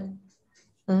 300.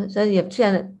 So you have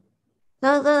 300.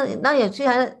 Now you have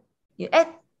 300. You add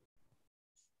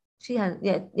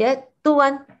 300. You add 2,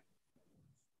 1.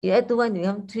 You add 2, 1, you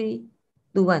become 3,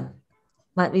 2, 1.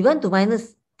 But we want to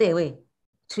minus, take away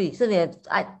 3. So we have to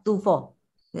add 2, 4.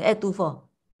 We add 2, 4.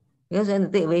 Because we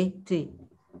want to take away 3.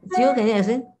 Teoh, can you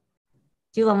explain?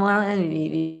 Teoh, one more round and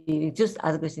we choose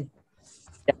other question.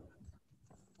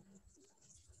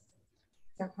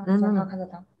 No.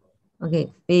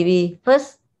 Okay, we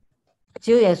first,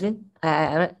 Teoh, you explain.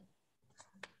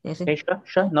 Okay,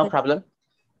 sure, no problem.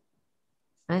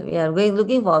 Right, we are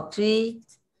looking for 3,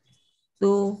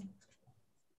 2,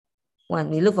 1.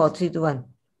 We look for 3 to 1.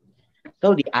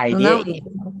 So the idea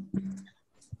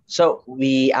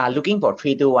we are looking for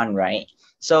 3 to 1, right?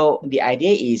 So the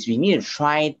idea is we need to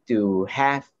try to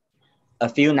have a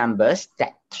few numbers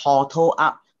that total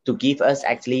up to give us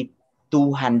actually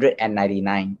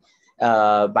 299.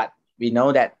 But we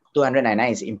know that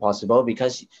 299 is impossible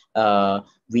because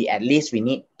we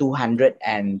need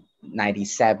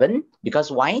 297.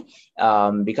 Because why?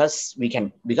 Because we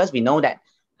know that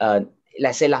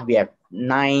let's say we have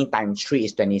 9 times 3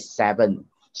 is 27.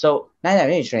 So 9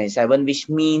 times 3 is 27, which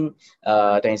means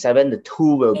 27, the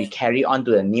 2 will be carried on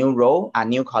to a new row, a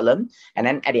new column, and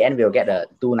then at the end we'll get a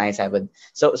 297.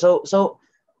 So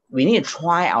we need to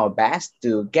try our best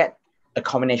to get a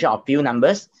combination of few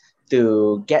numbers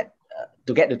to get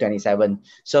to 27.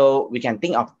 So we can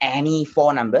think of any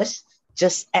 4 numbers,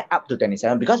 just add up to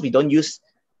 27, because we don't use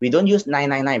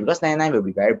 999, because 99 will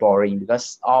be very boring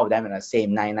because all of them are the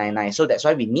same 999. So that's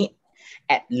why we need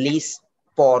at least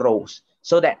 4 rows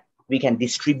so that we can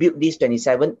distribute this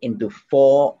 27 into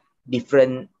 4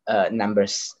 different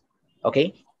numbers.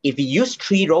 Okay, if we use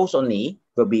 3 rows only,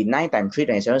 will be 9 times 3,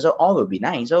 27, so all will be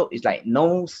 9. So it's like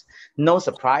no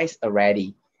surprise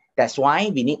already. That's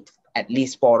why we need at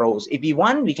least 4 rows. If we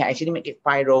want, we can actually make it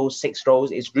 5 rows, 6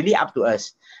 rows. It's really up to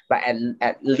us, but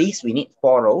at least we need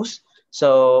 4 rows.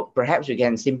 So perhaps we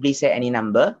can simply say any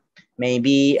number,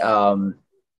 maybe 8.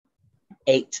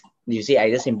 You see, I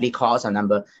just simply call some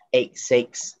number 8,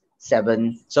 6,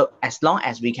 7. So as long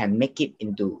as we can make it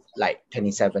into like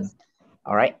 27.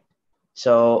 All right.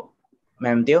 So,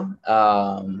 Ma'am Teoh,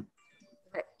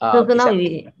 so now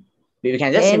we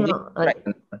can just simply write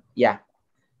the number. Yeah.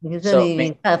 So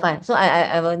we start a 5. So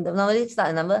I will normally start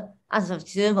a number, ask the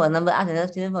children for a number, ask another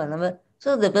student for a number.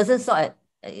 So the person stop at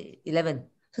 11.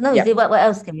 So now we say what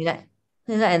else can we write?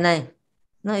 So we write at 9.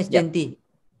 Now it's 20.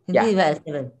 20 we write at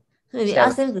 7. So we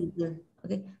ask them to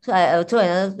okay. So I will throw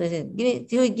another question. Give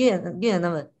me a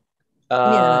number.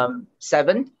 7.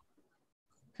 7.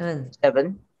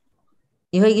 7.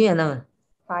 You will give me a number.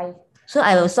 5. So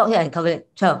I will stop here and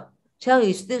calculate 12. 12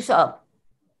 is still short of.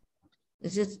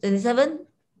 It's just 27.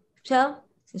 12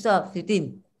 instead of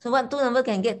 15. So what 2 number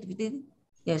can get 15?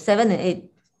 You have 7 and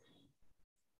 8.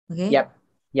 Okay. Yep.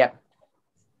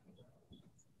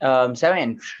 7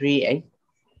 and 3, 8.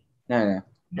 No.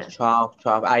 12.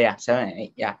 Yeah, 7 and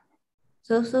 8. Yeah.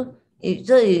 So you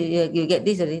get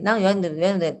this already. Now you want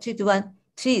the 3 to 1.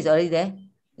 3 is already there.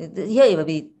 Here it will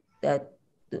be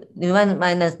you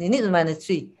need to minus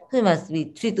 3. So it must be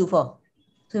 3 to 4.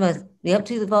 So we have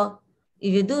 3 to 4.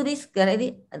 If you do this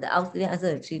correctly, the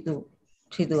answer is 3 to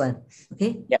 1.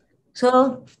 Okay. Yep.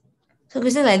 So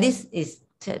question like this is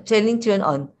training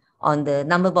children on the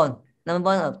number bond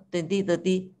of 20,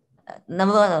 30,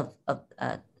 number bond of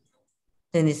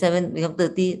 27 become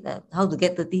 30, how to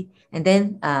get 30, and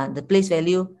then the place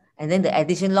value, and then the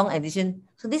addition, long addition.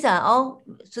 So these are all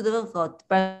suitable for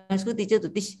primary school teacher to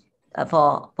teach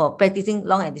for practicing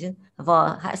long addition.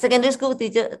 For secondary school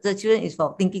teacher, the children is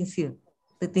for thinking skill.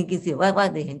 The thinking skill,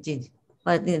 what they can change,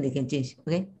 what thing they can change.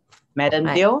 Okay. Madam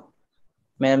Teoh,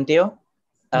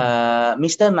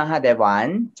 Mr.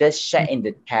 Mahadevan just shared in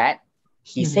the chat.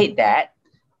 He said that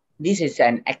this is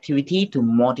an activity to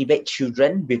motivate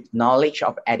children with knowledge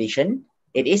of addition.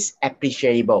 It is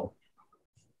appreciable.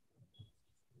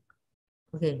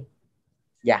 Okay.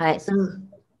 Yeah. Right. So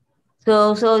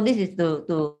this is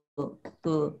to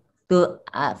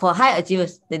for high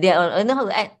achievers. They know how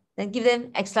to add. Then give them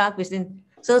extra question.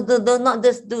 So don't not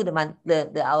just do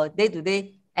our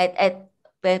day-to-day add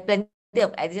plenty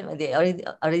of addition they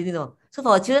already know. So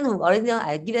for children who already know,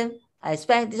 I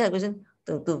spare this question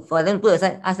for them to put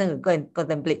aside, ask them to go and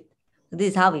contemplate. So this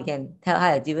is how we can tell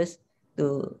high achievers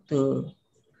to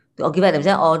occupy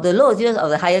themselves, or the low achievers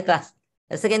of the higher class.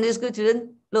 The secondary school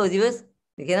children, low achievers,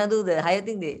 they cannot do the higher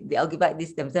thing. They occupy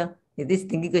this themselves. This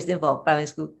thinking question for primary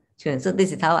school children. So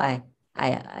this is how I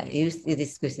use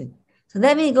this question. So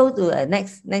let me go to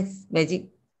next magic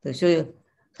to show you.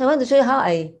 So I want to show you how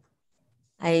I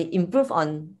improve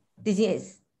on teaching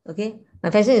aids. Okay, my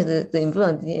passion is to improve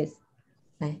on teaching aids.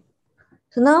 Right.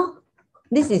 So now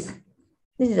this is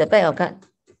a pack of cards.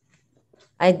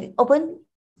 I open,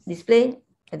 display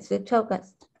 12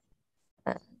 cards.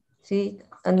 9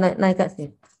 cards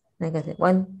here. 9 cards here.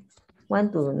 1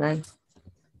 to 9.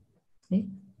 Okay.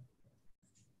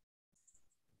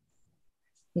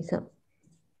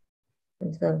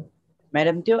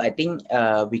 Madam Teoh, I think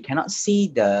we cannot see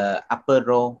the upper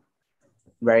row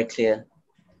very clear.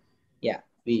 Yeah,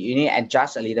 you need to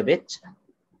adjust a little bit.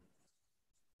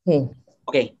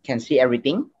 Okay, can see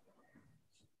everything.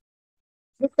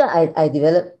 This card I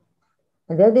developed.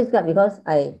 And then this card because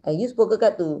I use poker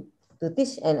card to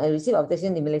teach, and I receive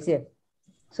objection in Malaysia.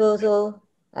 So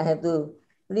I have to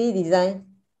redesign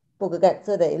poker card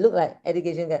so that it look like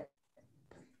education card.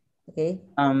 Okay.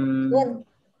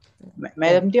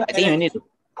 Madam Teoh, I think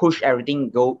push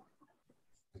everything go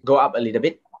up a little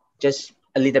bit, just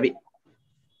a little bit.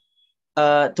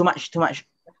 Too much.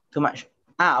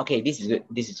 Okay, this is good.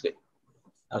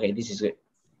 Okay, this is good.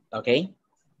 Okay.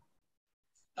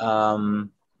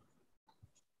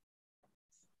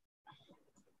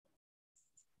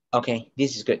 Okay,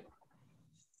 this is good.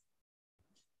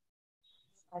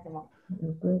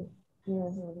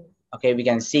 Okay, we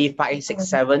can see 5, 6,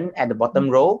 7 at the bottom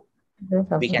row.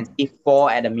 We can see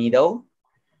 4 at the middle.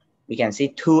 We can see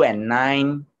 2 and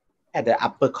 9 at the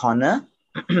upper corner.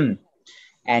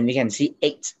 And we can see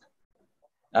 8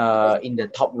 in the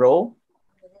top row.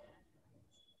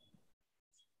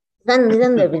 This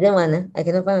one represent one. I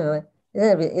cannot find one.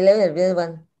 11 represent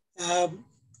one.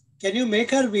 Can you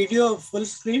make our video full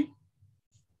screen?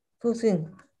 Full screen.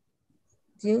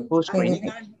 Full screen.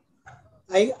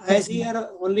 I see her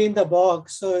only in the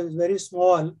box, so it's very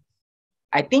small.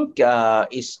 I think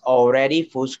it's already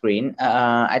full screen.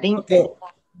 I think okay.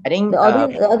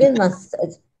 The audience must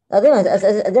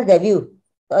adjust their view.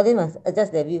 The audience must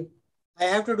adjust their view. I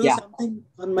have to do something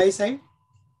on my side.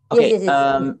 Okay.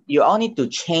 Yes. You all need to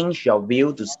change your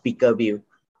view to speaker view.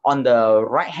 On the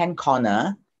right hand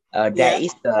corner, there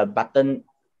is the button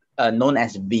known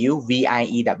as view,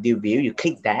 VIEW view. You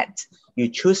click that. You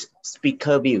choose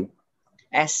speaker view,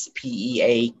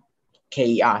 SPEAKER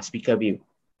speaker view.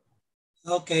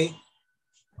 Okay.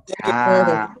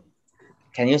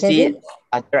 Can you see it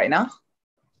right now?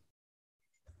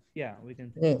 Yeah, we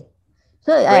can. Okay.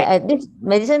 So this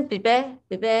medicine prepare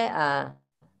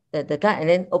the card and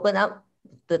then open up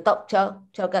the top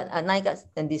 12 cards, 9 cards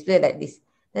and display like this.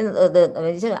 Then the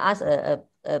medicine will ask an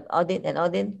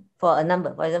audience for a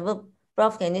number. For example,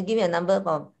 Prof, can you give me a number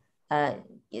from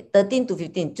 13 to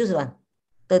 15? Choose one.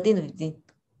 13 to 15.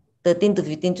 13 to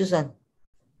 15, choose one.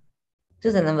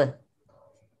 Choose a number.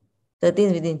 13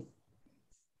 to 15.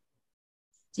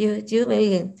 You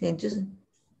maybe can choose.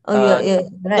 Oh, you're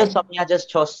right. Sonia just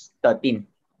chose 13.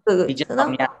 Good. So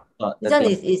now, this one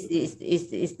is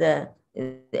the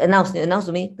announce. You announce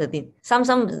to me 13.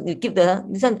 Some you keep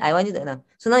this one. I want you to announce.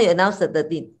 So now you announce the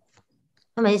 13.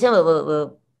 So Malaysia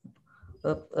will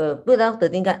put out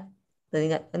 13 card. 13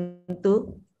 card. 1,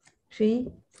 2,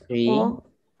 3,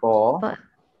 4,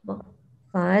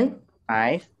 5,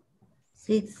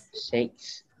 6,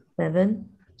 7,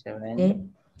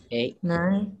 8,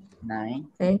 9,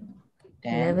 10,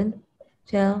 11,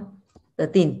 12,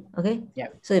 13. Okay. Yeah.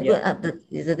 So you put up the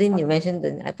 13 you mentioned.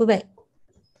 Then I put back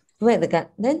the card.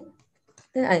 Then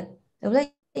I would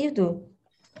like you to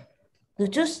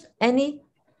choose any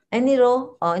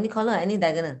row or any column or any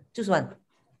diagonal. Choose one.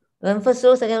 First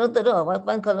row, second row, third row, or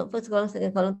one column, first column,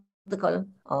 second column, third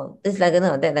column, or this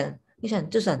diagonal or that diagonal. Which one?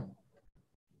 Choose one.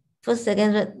 First,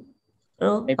 second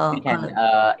row. Maybe we can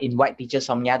invite Teacher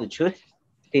Sonia to choose.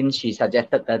 Since she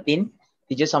suggested 13,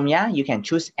 Teacher Sonia, you can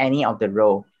choose any of the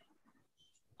row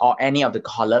or any of the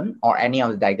column or any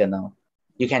of the diagonal.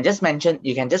 You can just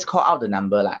call out the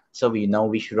number so we know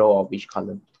which row or which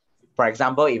column. For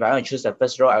example, if I want to choose the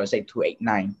first row, I will say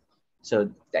 289. So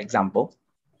the example.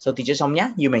 So Teacher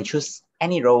Sonia, you may choose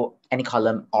any row, any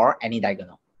column, or any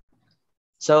diagonal.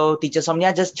 So Teacher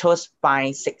Sonia just chose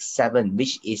 5, 6, 7,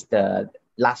 which is the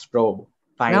last row.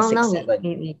 5, 6,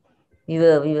 7. We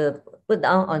will put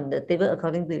down on the table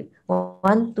according to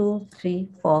 1, 2, 3,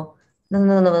 4.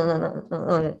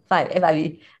 No. 5.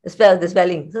 FIV. The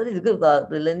spelling. So this is good for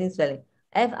the learning spelling.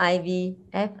 FIVE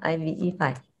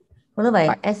 5. Followed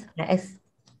by SIX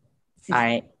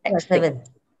 7. SEVEN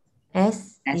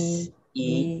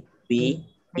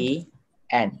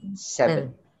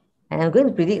 7. And I'm going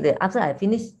to predict that after I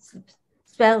finish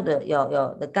spell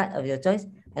the card of your choice,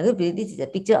 I'm going to predict this is a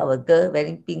picture of a girl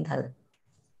wearing pink color.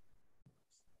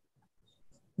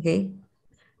 Okay.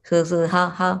 So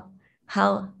how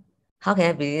can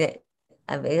I predict that?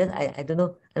 I don't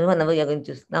know. I don't know what number you're going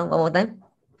to choose. Now one more time.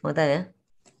 Yeah.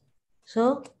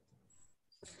 So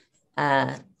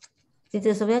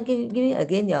Teacher Sophia, give me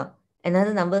again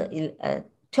another number 13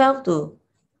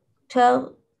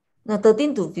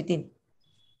 to 15.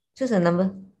 Choose a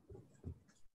number.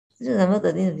 Choose a number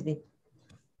 13 to 15.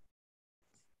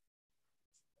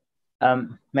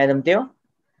 Madam Teoh,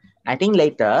 I think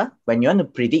later when you want to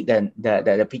predict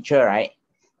the picture, right?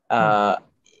 Madam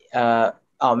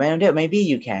Teoh, maybe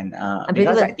you can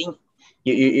because I think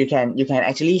you can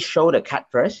actually show the card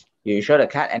first. You show the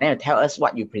card and then you tell us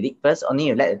what you predict first. Only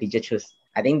you let the teacher choose.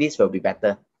 I think this will be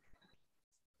better.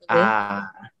 Okay.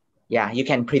 Yeah, you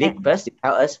can predict first. You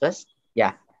tell us first.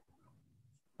 Yeah.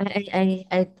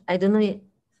 I don't know yet.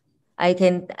 I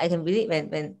can predict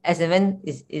when as and when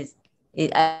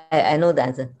I know the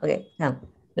answer. Okay, come.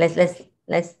 Let's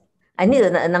I need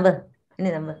a number.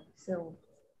 Any number. So,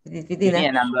 15, Give me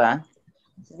a number.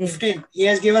 15. He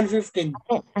has given 15.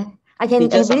 I can Teacher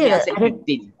predict Sonia said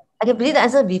 15. I can predict the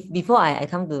answer before I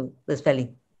come to the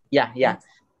spelling. Yeah.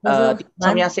 So Teacher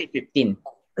Sonia said 15.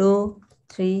 2,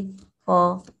 3,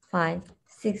 4, 5,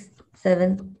 6,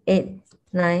 7, 8,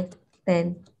 9,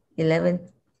 10, 11,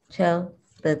 12,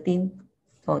 13,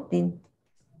 14,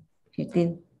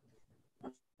 15.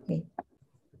 Okay.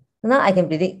 So now I can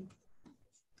predict.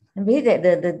 I predict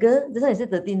that the girl, this one is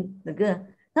 13, the girl.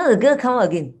 Now the girl come out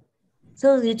again.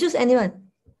 So you choose anyone.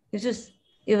 You choose.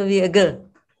 It will be a girl.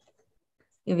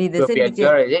 It will be the Will same be a picture.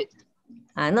 girl, is it?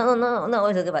 No, not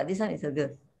always a girl, but this one is a girl.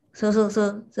 So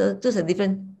choose a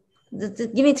different.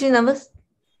 Just give me 3 numbers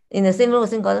in the same row,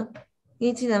 same column.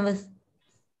 Give me 3 numbers.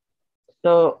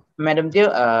 So, Madam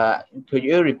Teoh, could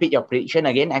you repeat your prediction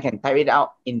again? I can type it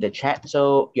out in the chat.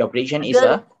 So, your prediction is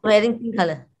Girl wearing pink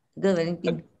color. Girl wearing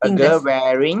pink, a pink girl dress.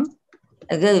 wearing,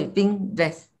 A girl with pink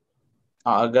dress.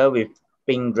 or a girl with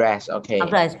pink dress. Okay.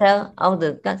 After I spell all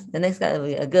the cards, the next card will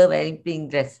be a girl wearing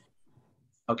pink dress.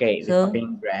 Okay, So- with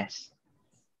pink dress.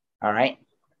 All right.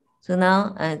 So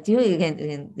now, you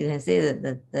can say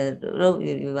the row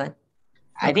you want.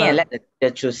 I think I let the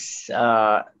teacher choose.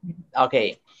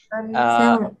 Okay.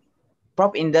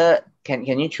 Prof in the can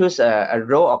you choose a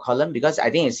row or column, because I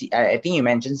think I think you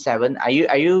mentioned 7. Are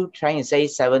you trying to say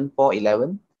 7, 4,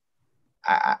 11?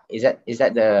 Is that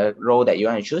the row that you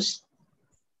want to choose?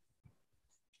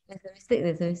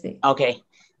 There's a mistake. Okay.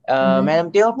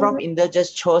 Madam Teoh, Prof in the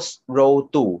just chose row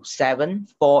 2, 7,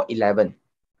 4, 11.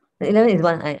 The 11 is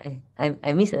 1.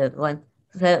 I missed a 1.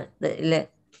 So the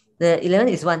 11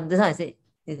 is 1. This one I said.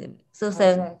 So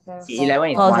 7.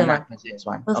 11 is Four, 1. seven. It's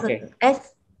 1. So Okay.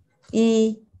 S,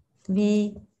 E,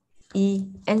 V, E,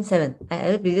 N 7.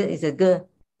 I believe it's a girl.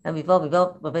 And before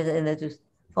Professor introduced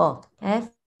 4.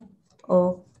 F,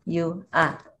 O, U,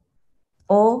 R.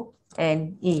 O,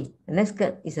 N, E. The next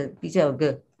card is a picture of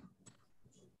girl.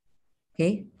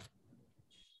 Okay.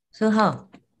 So how?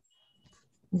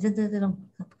 你这种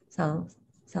少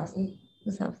这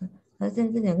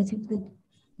两个对不对？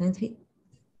两个对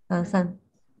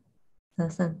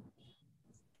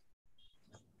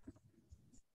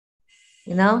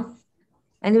，3，You know?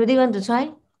 Anybody want to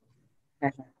try?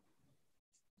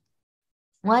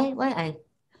 Why I?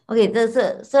 Okay, just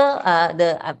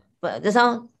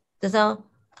now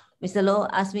Mr. Low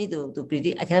asked me to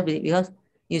predict. I cannot predict because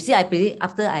you see I predict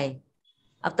after I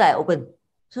open.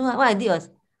 So what I did was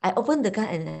I opened the card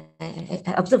and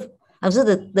I observe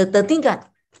the 13 card.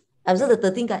 I observe the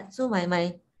 13 card. So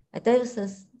I tell you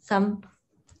some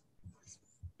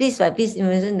piece by piece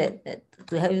information that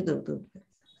to help you to.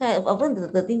 So I opened the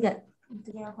 13 card.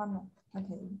 Okay.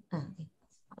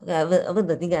 Okay, I open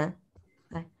the 13 card.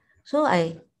 So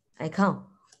I count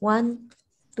 1,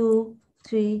 2,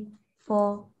 3,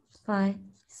 4, 5,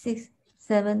 6,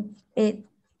 7, 8,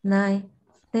 9,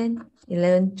 10,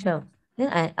 11, 12.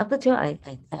 Then after 12 I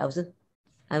observe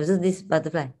this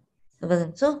butterfly.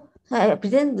 So I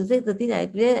pretend to say 13. I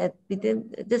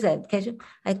pretend just like casual.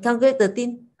 I calculate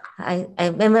 13. I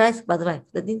memorize butterfly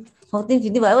 13, 14,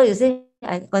 15. Whatever you say,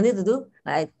 I continue to do.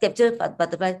 I capture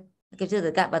butterfly. I capture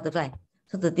the card butterfly.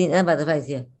 So 13 butterfly is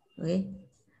here. Okay.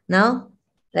 Now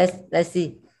let's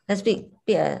see. Let's pick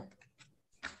a.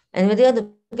 Anybody want to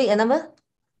pick a number?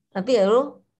 Pick a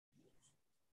row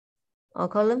or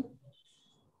column?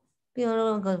 Pick a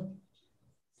row or column.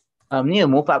 Need to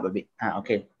move up a bit.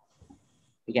 Okay.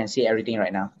 You can see everything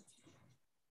right now.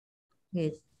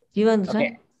 Okay. Do you want to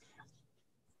try?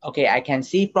 Okay, I can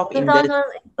see Prof in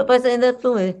Professor in the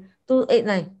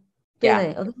 289.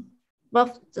 Yeah. Okay.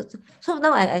 Prof, so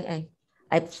now I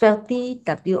spell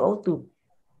TWO2.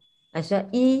 I spell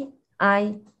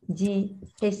EIGHT.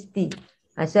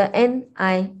 I spell NINE.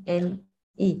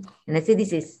 And I say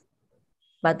this is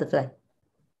butterfly.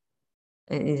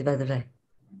 And it's butterfly.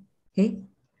 Okay.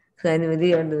 So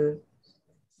anybody want to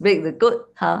break the code?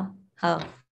 How?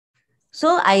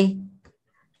 So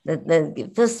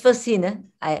the first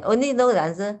scene, I only know the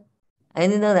answer. I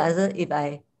only know the answer if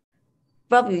I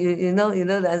Prof, you know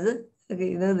the answer. Okay,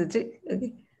 you know the trick.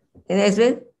 Okay. Can you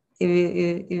explain? If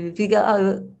you figure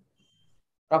out.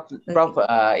 Prof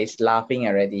is laughing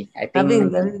already. I think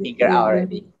figure out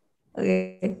already.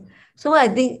 Okay. So what I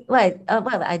did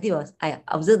was I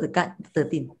observed the card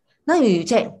 13. Now you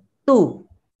check 2,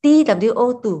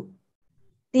 TWO2,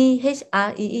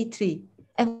 THREE 3,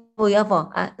 FOR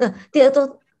 4,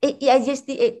 EIGST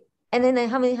 8. And then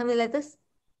how many letters?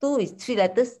 2 is 3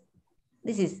 letters.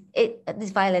 This is 8. This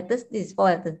is 5 letters. This is 4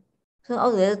 letters. So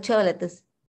altogether 12 letters.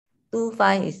 2,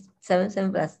 5 is 7.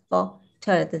 7 plus 4,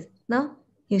 12 letters. Now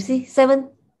you see 7,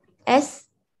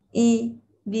 SEVEN.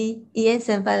 B, E, N,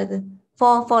 7, 5 letters.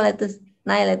 4, 4 letters.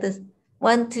 9 letters.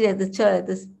 1, 3 letters. 12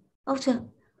 letters. Oh, 12.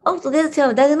 Oh, together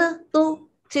 12. Diagonal. 2,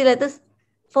 3 letters.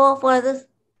 4, 4 letters.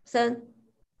 7,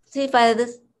 3, 5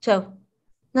 letters. 12.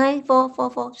 9, 4, 4,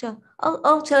 4, 12.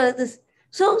 Oh, 12 letters.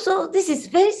 So this is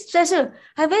very special.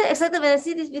 I'm very excited when I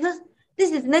see this because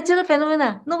this is natural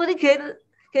phenomena. Nobody created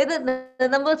the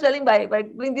number spelling by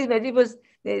doing this magic first.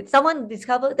 Someone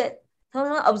discovered that.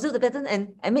 Someone observed the pattern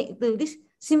and make this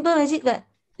simple magic, but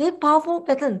very powerful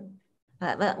pattern.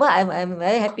 But what I'm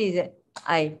very happy is that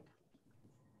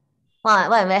what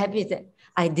I'm very happy is that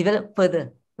I developed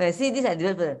further. When I see this, I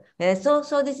developed further. When I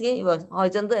saw this game, it was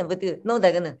horizontal and vertical, no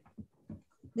diagonal.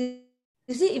 You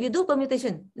see, if you do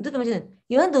permutation, you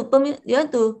want to permute, you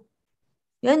want to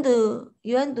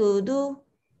do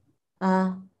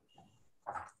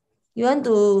you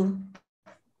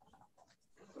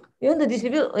want to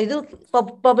distribute, you do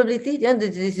probability, you want to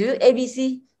distribute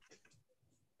ABC.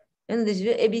 You want to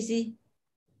distribute ABC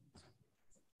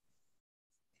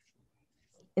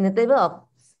in a table of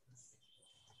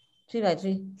 3 by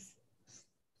 3.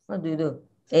 What do you do?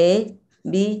 A,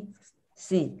 B,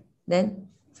 C. Then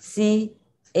C,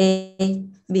 A,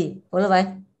 B. Followed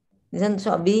by this one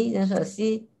short B, then short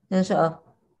C, then short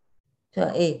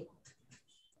A.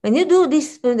 When you do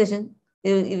this permutation,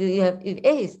 if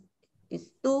A is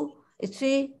 2, it's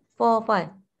 3, 4, 5.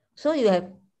 So you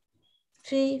have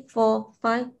 3, 4,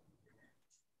 5,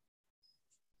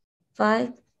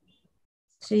 5,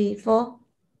 3, 4,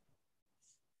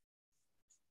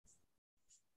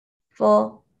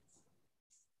 4,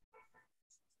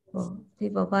 4, 3,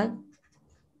 4, 5,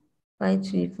 5,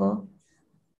 3, 4,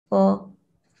 4,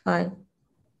 5,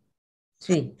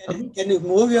 3. Okay. Can you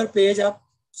move your page up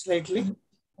slightly?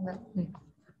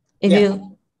 If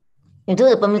you do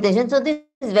the permutation, so this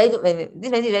is very good.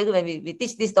 This is very good when we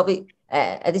teach this topic,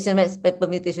 additional maths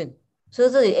permutation. So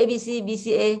ABC,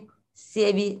 BCA,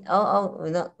 CAB, all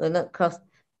will not cross.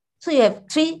 So you have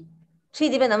three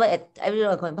different numbers at every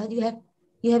row of coin, but you have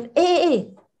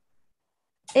A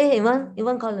in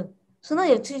one column. So now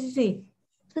you have 3.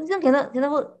 So this one cannot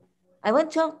work. I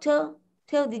want 12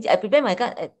 digits. I prepare my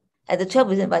card at the 12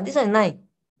 position, but this one is 9.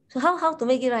 So how to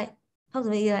make it right? How to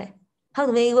make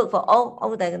it work for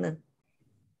all diagonal?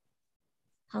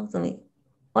 How to make?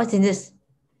 What changes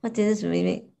will we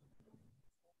make?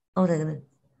 All diagonal.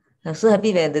 I'm so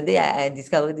happy when the day I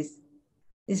discovered this.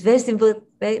 It's very simple,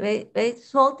 very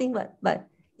small thing, but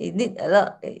it need a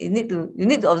lot. You need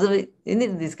to observe it. You need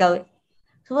to discover it.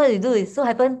 So what you do is so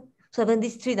happen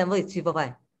this 3 number is 3, 4,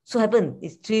 5. So happen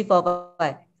is 3, 4,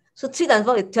 5. So 3 times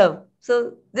 4 is 12.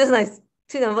 So that's nice.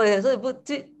 3 number here. So you put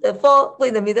 4 put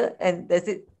in the middle and that's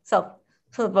it. Solve.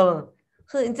 So the problem.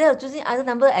 So instead of choosing other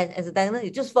number as a diagonal,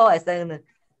 you choose 4 as diagonal.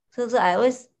 So I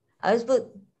always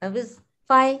put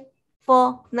 5,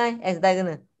 4, 9 as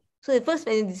diagonal. So first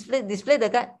when you display the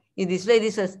card, you display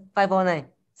this first, 5, 4, 9.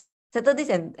 Settle this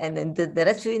and then the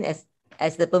rest fill in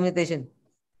as the permutation.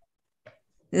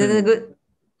 Is that good?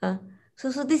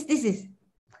 So this is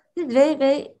very,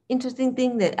 very interesting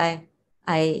thing that I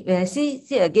when I see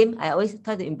a game, I always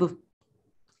try to improve.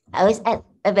 I always add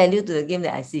a value to the game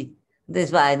that I see.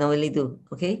 That's what I normally do.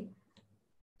 Okay.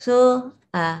 So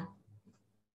the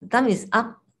time is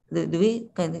up. Can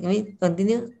we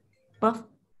continue, Prof?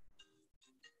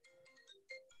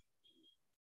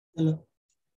 Hello.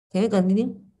 Can we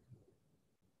continue?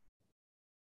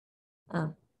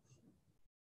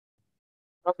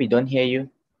 Prof, we don't hear you.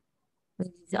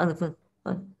 It's on the phone.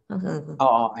 On the phone.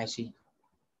 Oh, I see.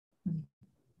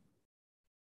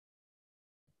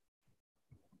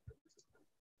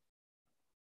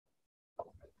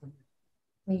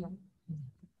 We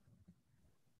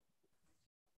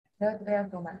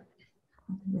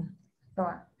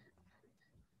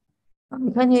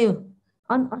can't hear you.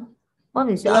 On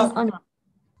is on.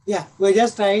 Yeah, we're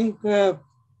just trying.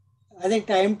 I think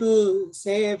time to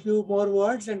say a few more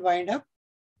words and wind up.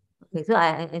 Okay, so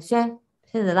I share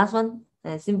the last one,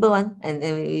 simple one, and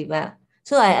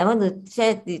so I want to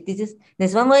share this.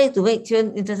 There's one way to make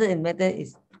children interested in matter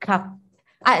is craft,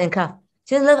 art and craft.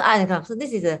 Children love art and craft, so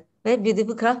this is a very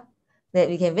beautiful craft that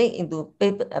we can make into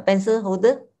paper, pencil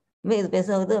holder, make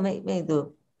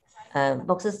into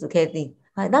boxes to carry things.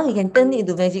 Now we can turn it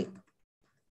into magic.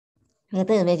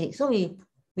 So we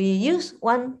use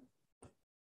one.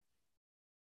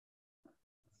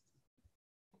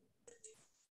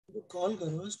 Call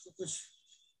करो इसको कुछ.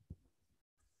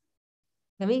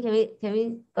 Can we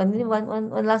continue one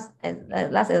last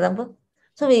example?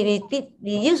 So we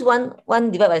use one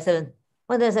divide by 7.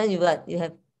 1 divide by 7 you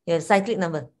have cyclic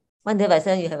number. 1 divide by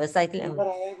 7 you have a cyclic number.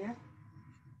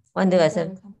 1 divide by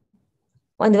 7.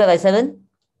 1 divide by 7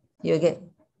 you get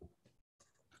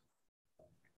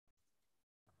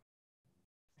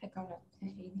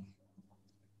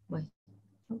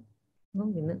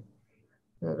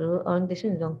The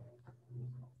orientation is wrong.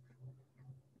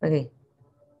 Okay.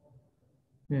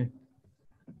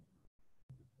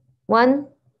 1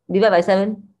 divided by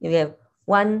 7, you have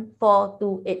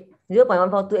 1428.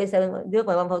 0.14287,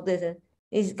 0.14287.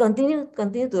 It's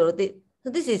continue to rotate.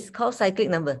 So this is called cyclic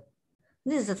number.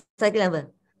 This is a cyclic number.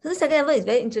 So this cyclic number is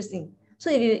very interesting. So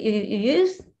if you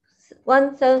use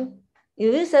 7,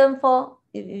 you use 74,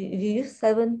 if you use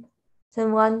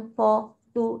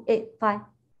 714,285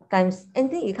 times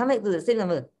anything, you come back to the same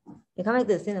number. You come back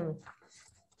to the same number.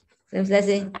 Let's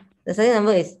say the cyclic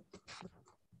number is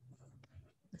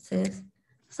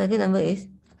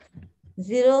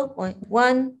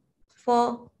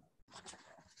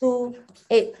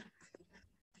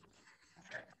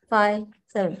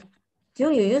 0.14287. You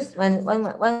use 1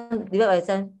 divided by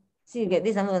 7. See, you get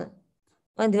this number.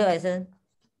 1 divided by 7.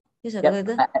 Use a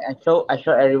calculator. I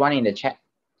show everyone in the chat.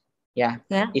 Yeah.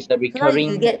 It's the recurring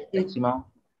so you get, decimal.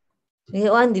 You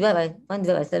get 1 divided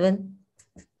by 7.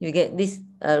 You get this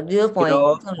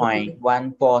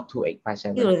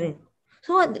 0.142857.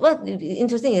 So what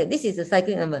interesting is this is a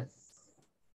cyclic number.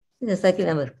 This is a cyclic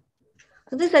number.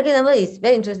 So this cyclic number is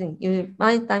very interesting. You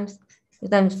times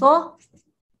 4.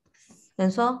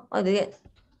 Times 4, what do you get?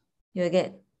 You will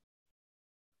get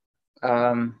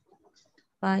 5.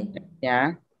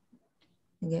 Yeah.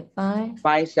 You get 5.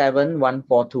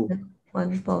 57142.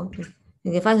 142.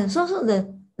 You get 5. So the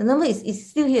number is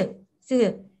still here. Still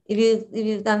here. If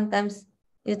you times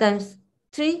 3 times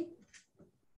 3,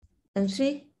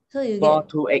 so you get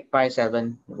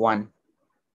 428571.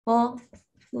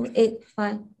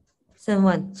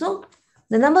 428571. So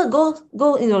the number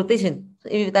go in rotation. So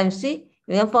if you times 3, you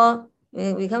become 4.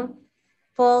 We become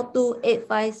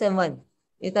 428571.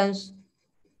 You times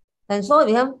 4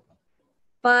 become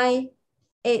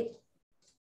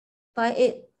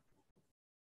 5858.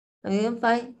 We become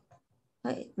 5.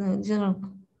 No, this is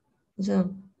wrong. This is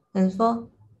wrong. Times 4.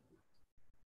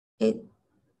 8.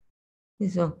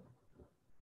 This is wrong.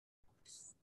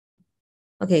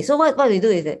 Okay, so what we do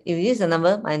is that if you use the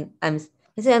number times,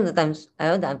 let's say I want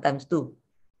times 2.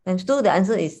 Times 2, the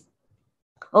answer is,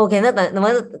 cannot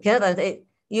times 8.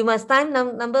 You must time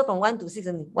number from 1 to 6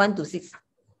 only. 1 to 6.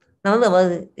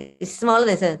 Number is smaller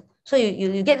than 7. So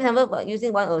you get the number by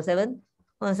using 107.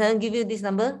 107 give you this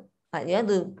number, but you want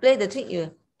to play the trick,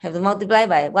 you have to multiply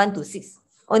by 1 to 6.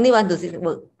 Only 1 to 6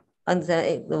 work. 1 to 7,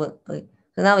 8 work. Okay.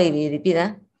 So now we repeat.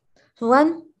 So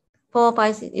 1, 4,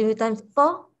 5, 6. If you times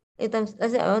 4, 8 times,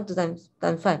 let's say I want to times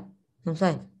 5. Times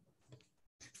 5.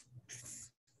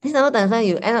 This number times 5,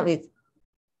 you end up with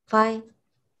 5.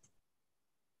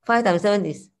 5 times 7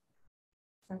 is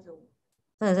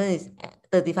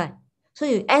 35. So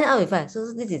you end up with 5.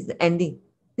 So this is the ending.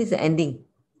 This is the ending.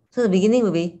 So the beginning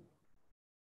will be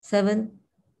 7,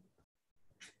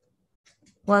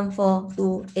 1, 4,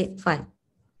 2, 8, 5.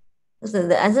 So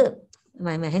the answer,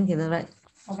 my hand cannot write.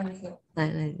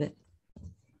 Right.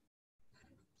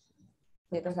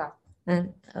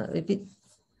 Repeat.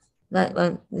 Right,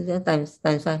 1 times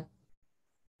 5.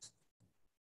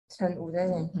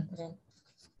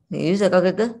 You use a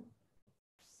calculator.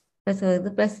 Press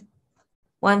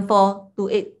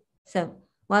 142857.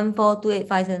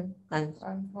 142857 times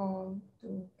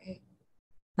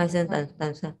 142857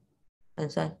 times 5.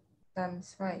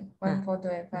 Times 5.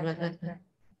 142857.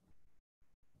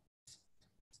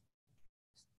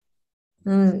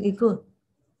 Equal.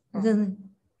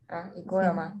 Equal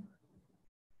了吗？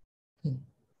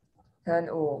 Turn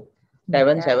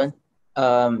 5. 7.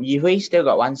 You will still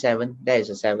got 1 7. There is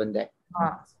a 7 there.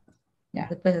 Yeah.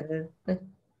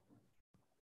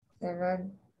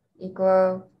 7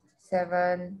 equal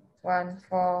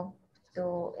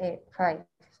 714,285.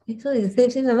 So it's the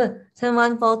same number.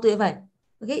 714,285.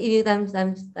 Okay, if you times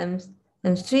 3,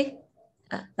 times 3.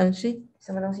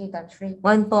 什么东西 times 3?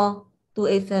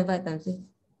 142875 times 3.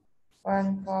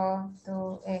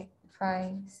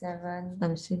 142857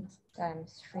 times 3.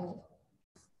 times 3.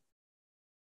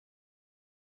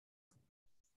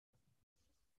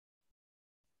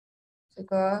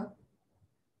 Equal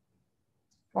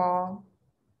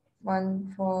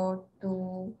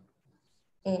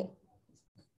 41428.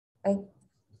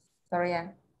 Sorry,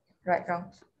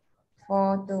 wrong.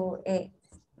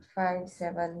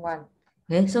 428571.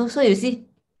 Okay, so you see,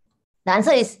 the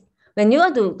answer is when you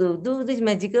want to do this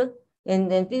magical,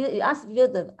 and then you ask people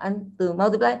to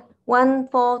multiply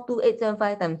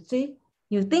 142875 times 3,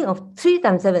 you think of 3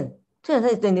 times 7. 3 times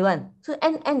 7 is 21. So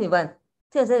end with 1.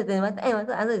 3 times 7 is 21.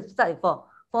 So the answer is start with 4.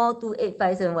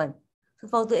 428571. So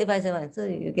 428571. So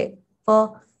you get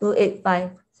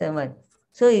 428571.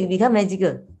 So you become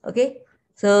magical. Okay.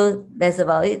 So that's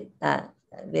about it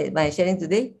by sharing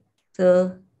today.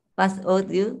 So pass over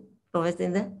to you, Professor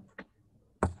Indah.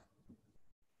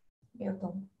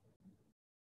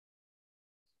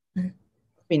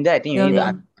 Pinder, I think you need to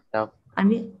unmute yourself.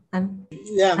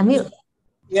 Yeah, Unmute.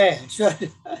 yeah, sure.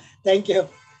 Thank you.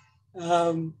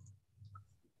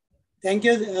 Thank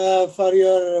you for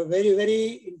your very,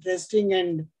 very interesting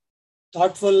and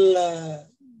thoughtful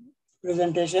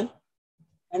presentation.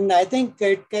 And I think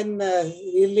it can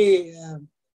really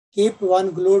keep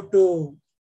one glued to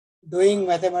doing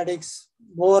mathematics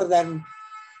more than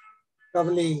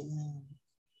probably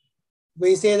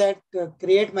we say that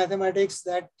create mathematics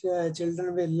that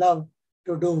children will love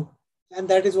to do. And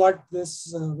that is what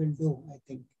this will do, I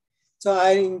think. So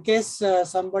in case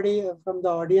somebody from the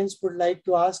audience would like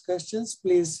to ask questions,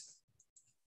 please.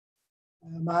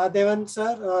 Mahadevan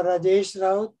sir or Rajesh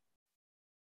Raut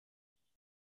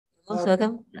Most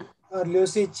welcome. or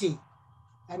Lucy Chi.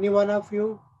 Any one of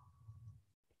you?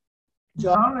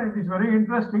 No, it is very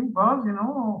interesting because, you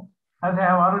know, as I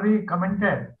have already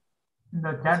commented in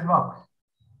the chat box,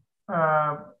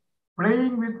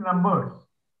 playing with numbers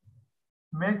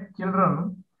make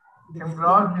children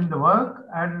engrossed in the work,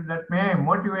 and that may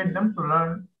motivate them to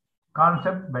learn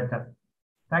concepts better.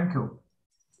 Thank you.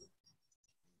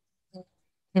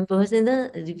 Can Professor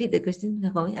Indah repeat the question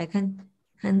for me? I can't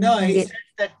No, he get.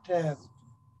 said that.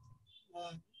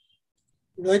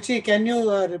 Lochi, can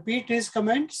you repeat his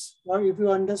comments, or if you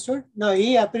understood? No,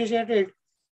 he appreciated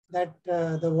that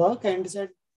the work and said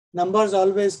numbers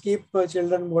always keep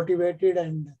children motivated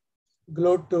and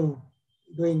glued to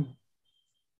doing.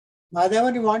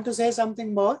 Madhavan, you want to say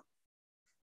something more?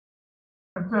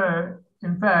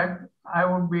 In fact, I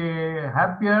would be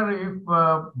happier if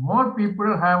more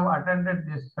people have attended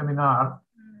this seminar.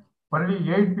 Only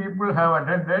 8 people have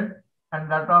attended, and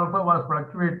that also was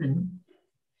fluctuating.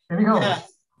 Anyhow. Yeah,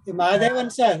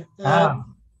 Madhavan sir,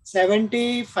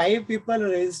 75 people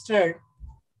registered.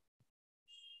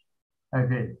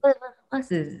 Okay. You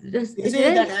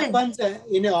see, that happens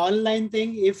in an online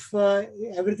thing. If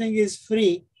everything is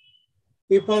free,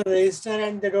 people register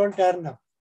and they don't turn up.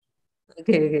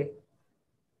 Okay.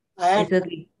 I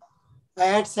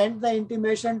had sent the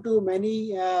intimation to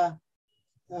many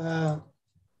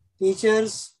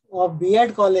teachers of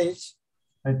B.Ed college,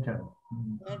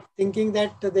 thinking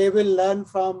that they will learn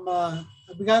from,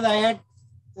 because I had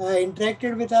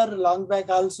interacted with her long back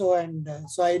also, and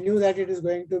so I knew that it is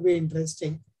going to be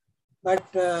interesting. But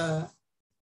I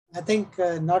think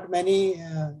not many.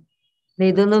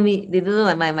 They don't know me. They don't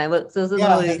know my work. So yeah,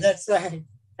 no worry. That's right.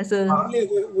 So probably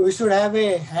we should have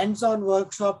a hands-on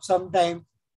workshop sometime,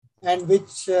 and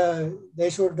which they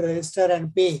should register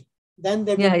and pay. Then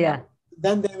they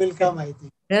then they will come. I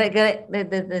think. Correct.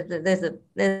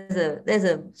 There's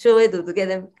a sure way to get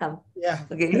them come. Yeah.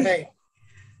 Okay. Right.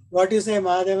 What do you say,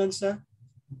 Mahadevan sir?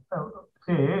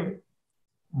 See,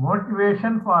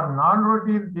 motivation for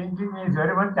non-routine thinking is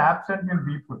very much absent in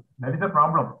people. That is the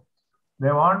problem.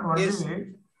 They want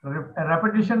only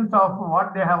repetitions of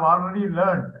what they have already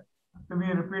learned to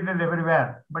be repeated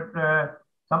everywhere. But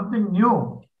something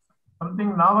new,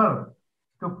 something novel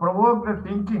to provoke the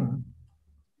thinking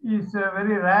is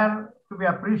very rare to be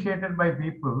appreciated by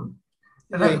people.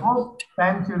 And I hope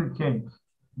times will change.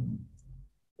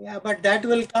 Yeah, but that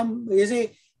will come.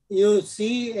 You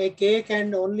see a cake,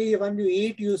 and only when you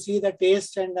eat, you see the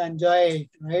taste and enjoy it,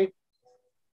 right?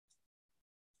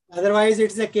 Otherwise,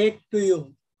 it's a cake to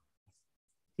you.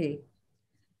 Okay.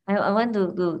 I want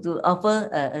to offer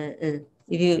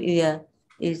if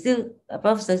you still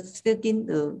Professor still keen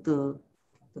to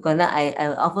conduct, I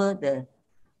will offer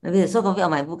maybe the soft copy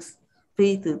of my books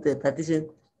free to the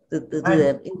participant to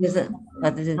the interested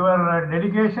participant. Your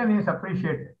dedication is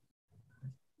appreciated.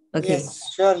 Okay.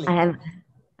 Yes, surely. I'm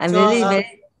really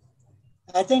very.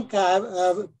 I think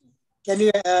can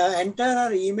you enter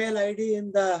her email ID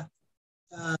in the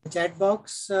chat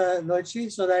box,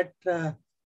 Lochi, so that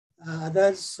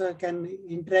others can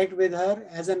interact with her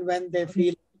as and when they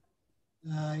feel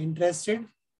interested.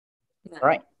 All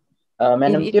right.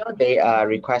 Madam Teoh, they are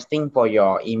requesting for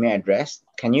your email address.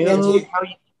 Can you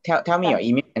tell me your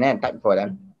email and then type for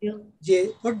them?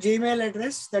 Put Gmail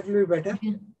address, that will be better.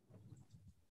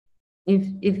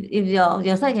 If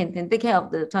your site can take care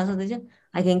of the translation,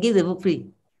 I can give the book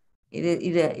free.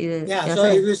 Yeah, so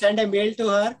if you send a mail to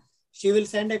her, she will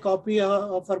send a copy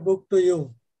of her book to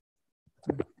you.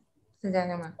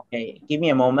 Okay, give me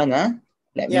a moment.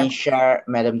 Let me share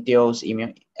Madam Teoh's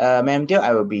email. Madam Teoh,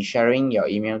 I will be sharing your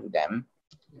email to them.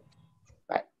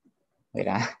 But wait,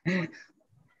 I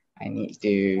need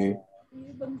to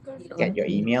get your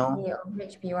email.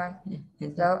 HP1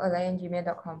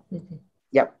 gmail.com.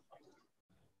 Yep.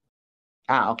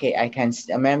 Okay, I can,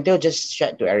 Ma'am Teoh just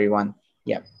shared to everyone.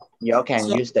 Yeah, you all can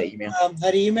So, use the email.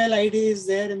 her email ID is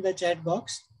there in the chat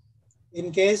box.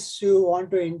 In case you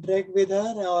want to interact with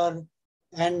her or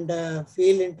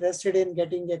feel interested in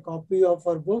getting a copy of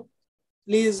her book,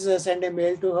 please send a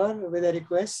mail to her with a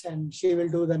request and she will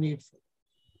do the needful.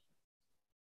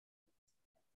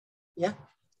 Yeah.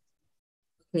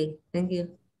 Okay, thank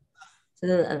you.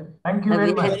 So, Thank you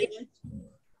very much.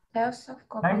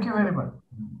 Thank you very much.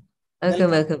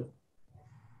 Welcome.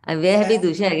 I'm very happy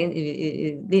to share again if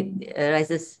it need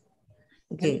arises.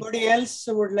 Okay. Anybody else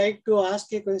would like to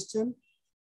ask a question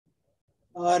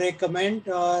or a comment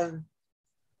or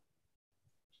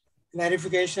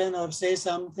clarification or say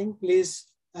something? Please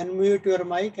unmute your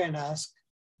mic and ask.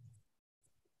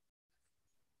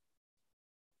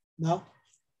 No?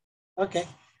 Okay.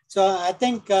 So I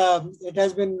think it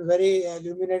has been very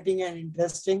illuminating and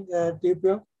interesting,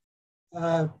 Teoh,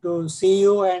 to see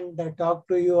you and talk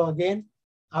to you again.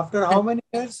 After how many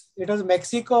years? It was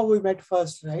Mexico we met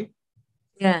first, right?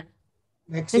 Yeah.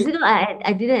 Mexico.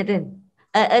 I didn't attend.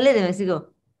 Earlier than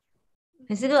Mexico.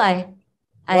 Mexico,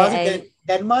 Was it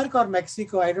Denmark or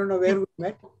Mexico? I don't know where we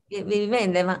met. we met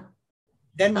in Denmark.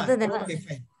 Denmark. After Denmark. Okay,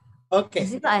 fine. Okay.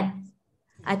 Mexico,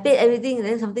 I paid everything,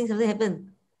 then something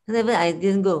happened. Something I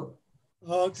didn't go.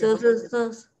 Okay.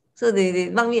 So they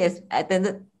mark me as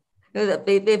attended.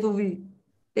 Pay full fee.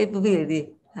 Pay full fee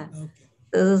already. Okay.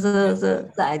 So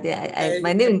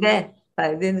my name is there, but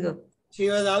I didn't go. She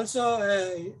was also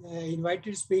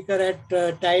invited speaker at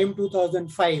Time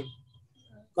 2005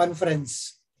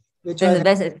 conference, which Then was the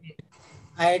best.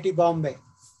 IIT Bombay.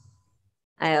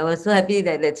 I was so happy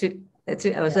that trip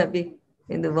I was so happy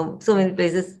in so many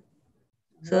places.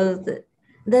 So the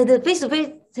face-to-face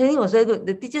training was very good.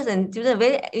 The teachers and students are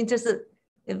very interested.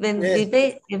 When we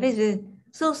face,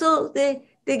 so they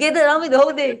gathered around me the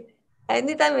whole day.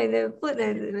 Anytime when the food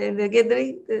and the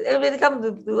gathering, everybody come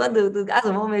to want to ask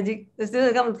for more magic. The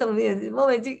students come to me and say, more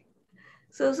magic.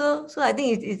 So I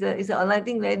think it's an online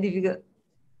thing very difficult.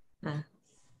 And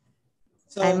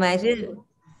my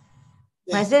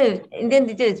Indian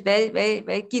teacher is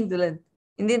very keen to learn.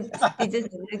 Indian teachers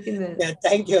are very keen to learn. Yeah,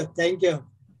 thank you.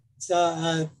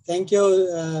 So thank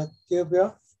you,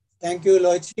 Teoh. Thank you,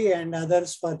 Loichi and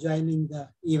others for joining the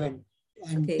event.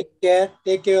 And take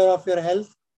care of your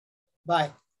health.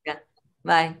 Bye. Yeah.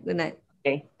 Bye. Good night.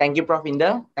 Okay. Thank you, Prof.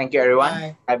 Inder. Thank you,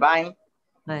 everyone. Bye-bye.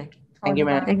 Bye. Thank you,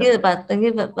 ma'am. Thank you for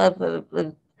participation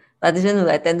who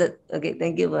attended. Okay.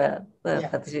 Thank you for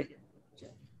participation.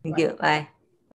 Thank you. Bye.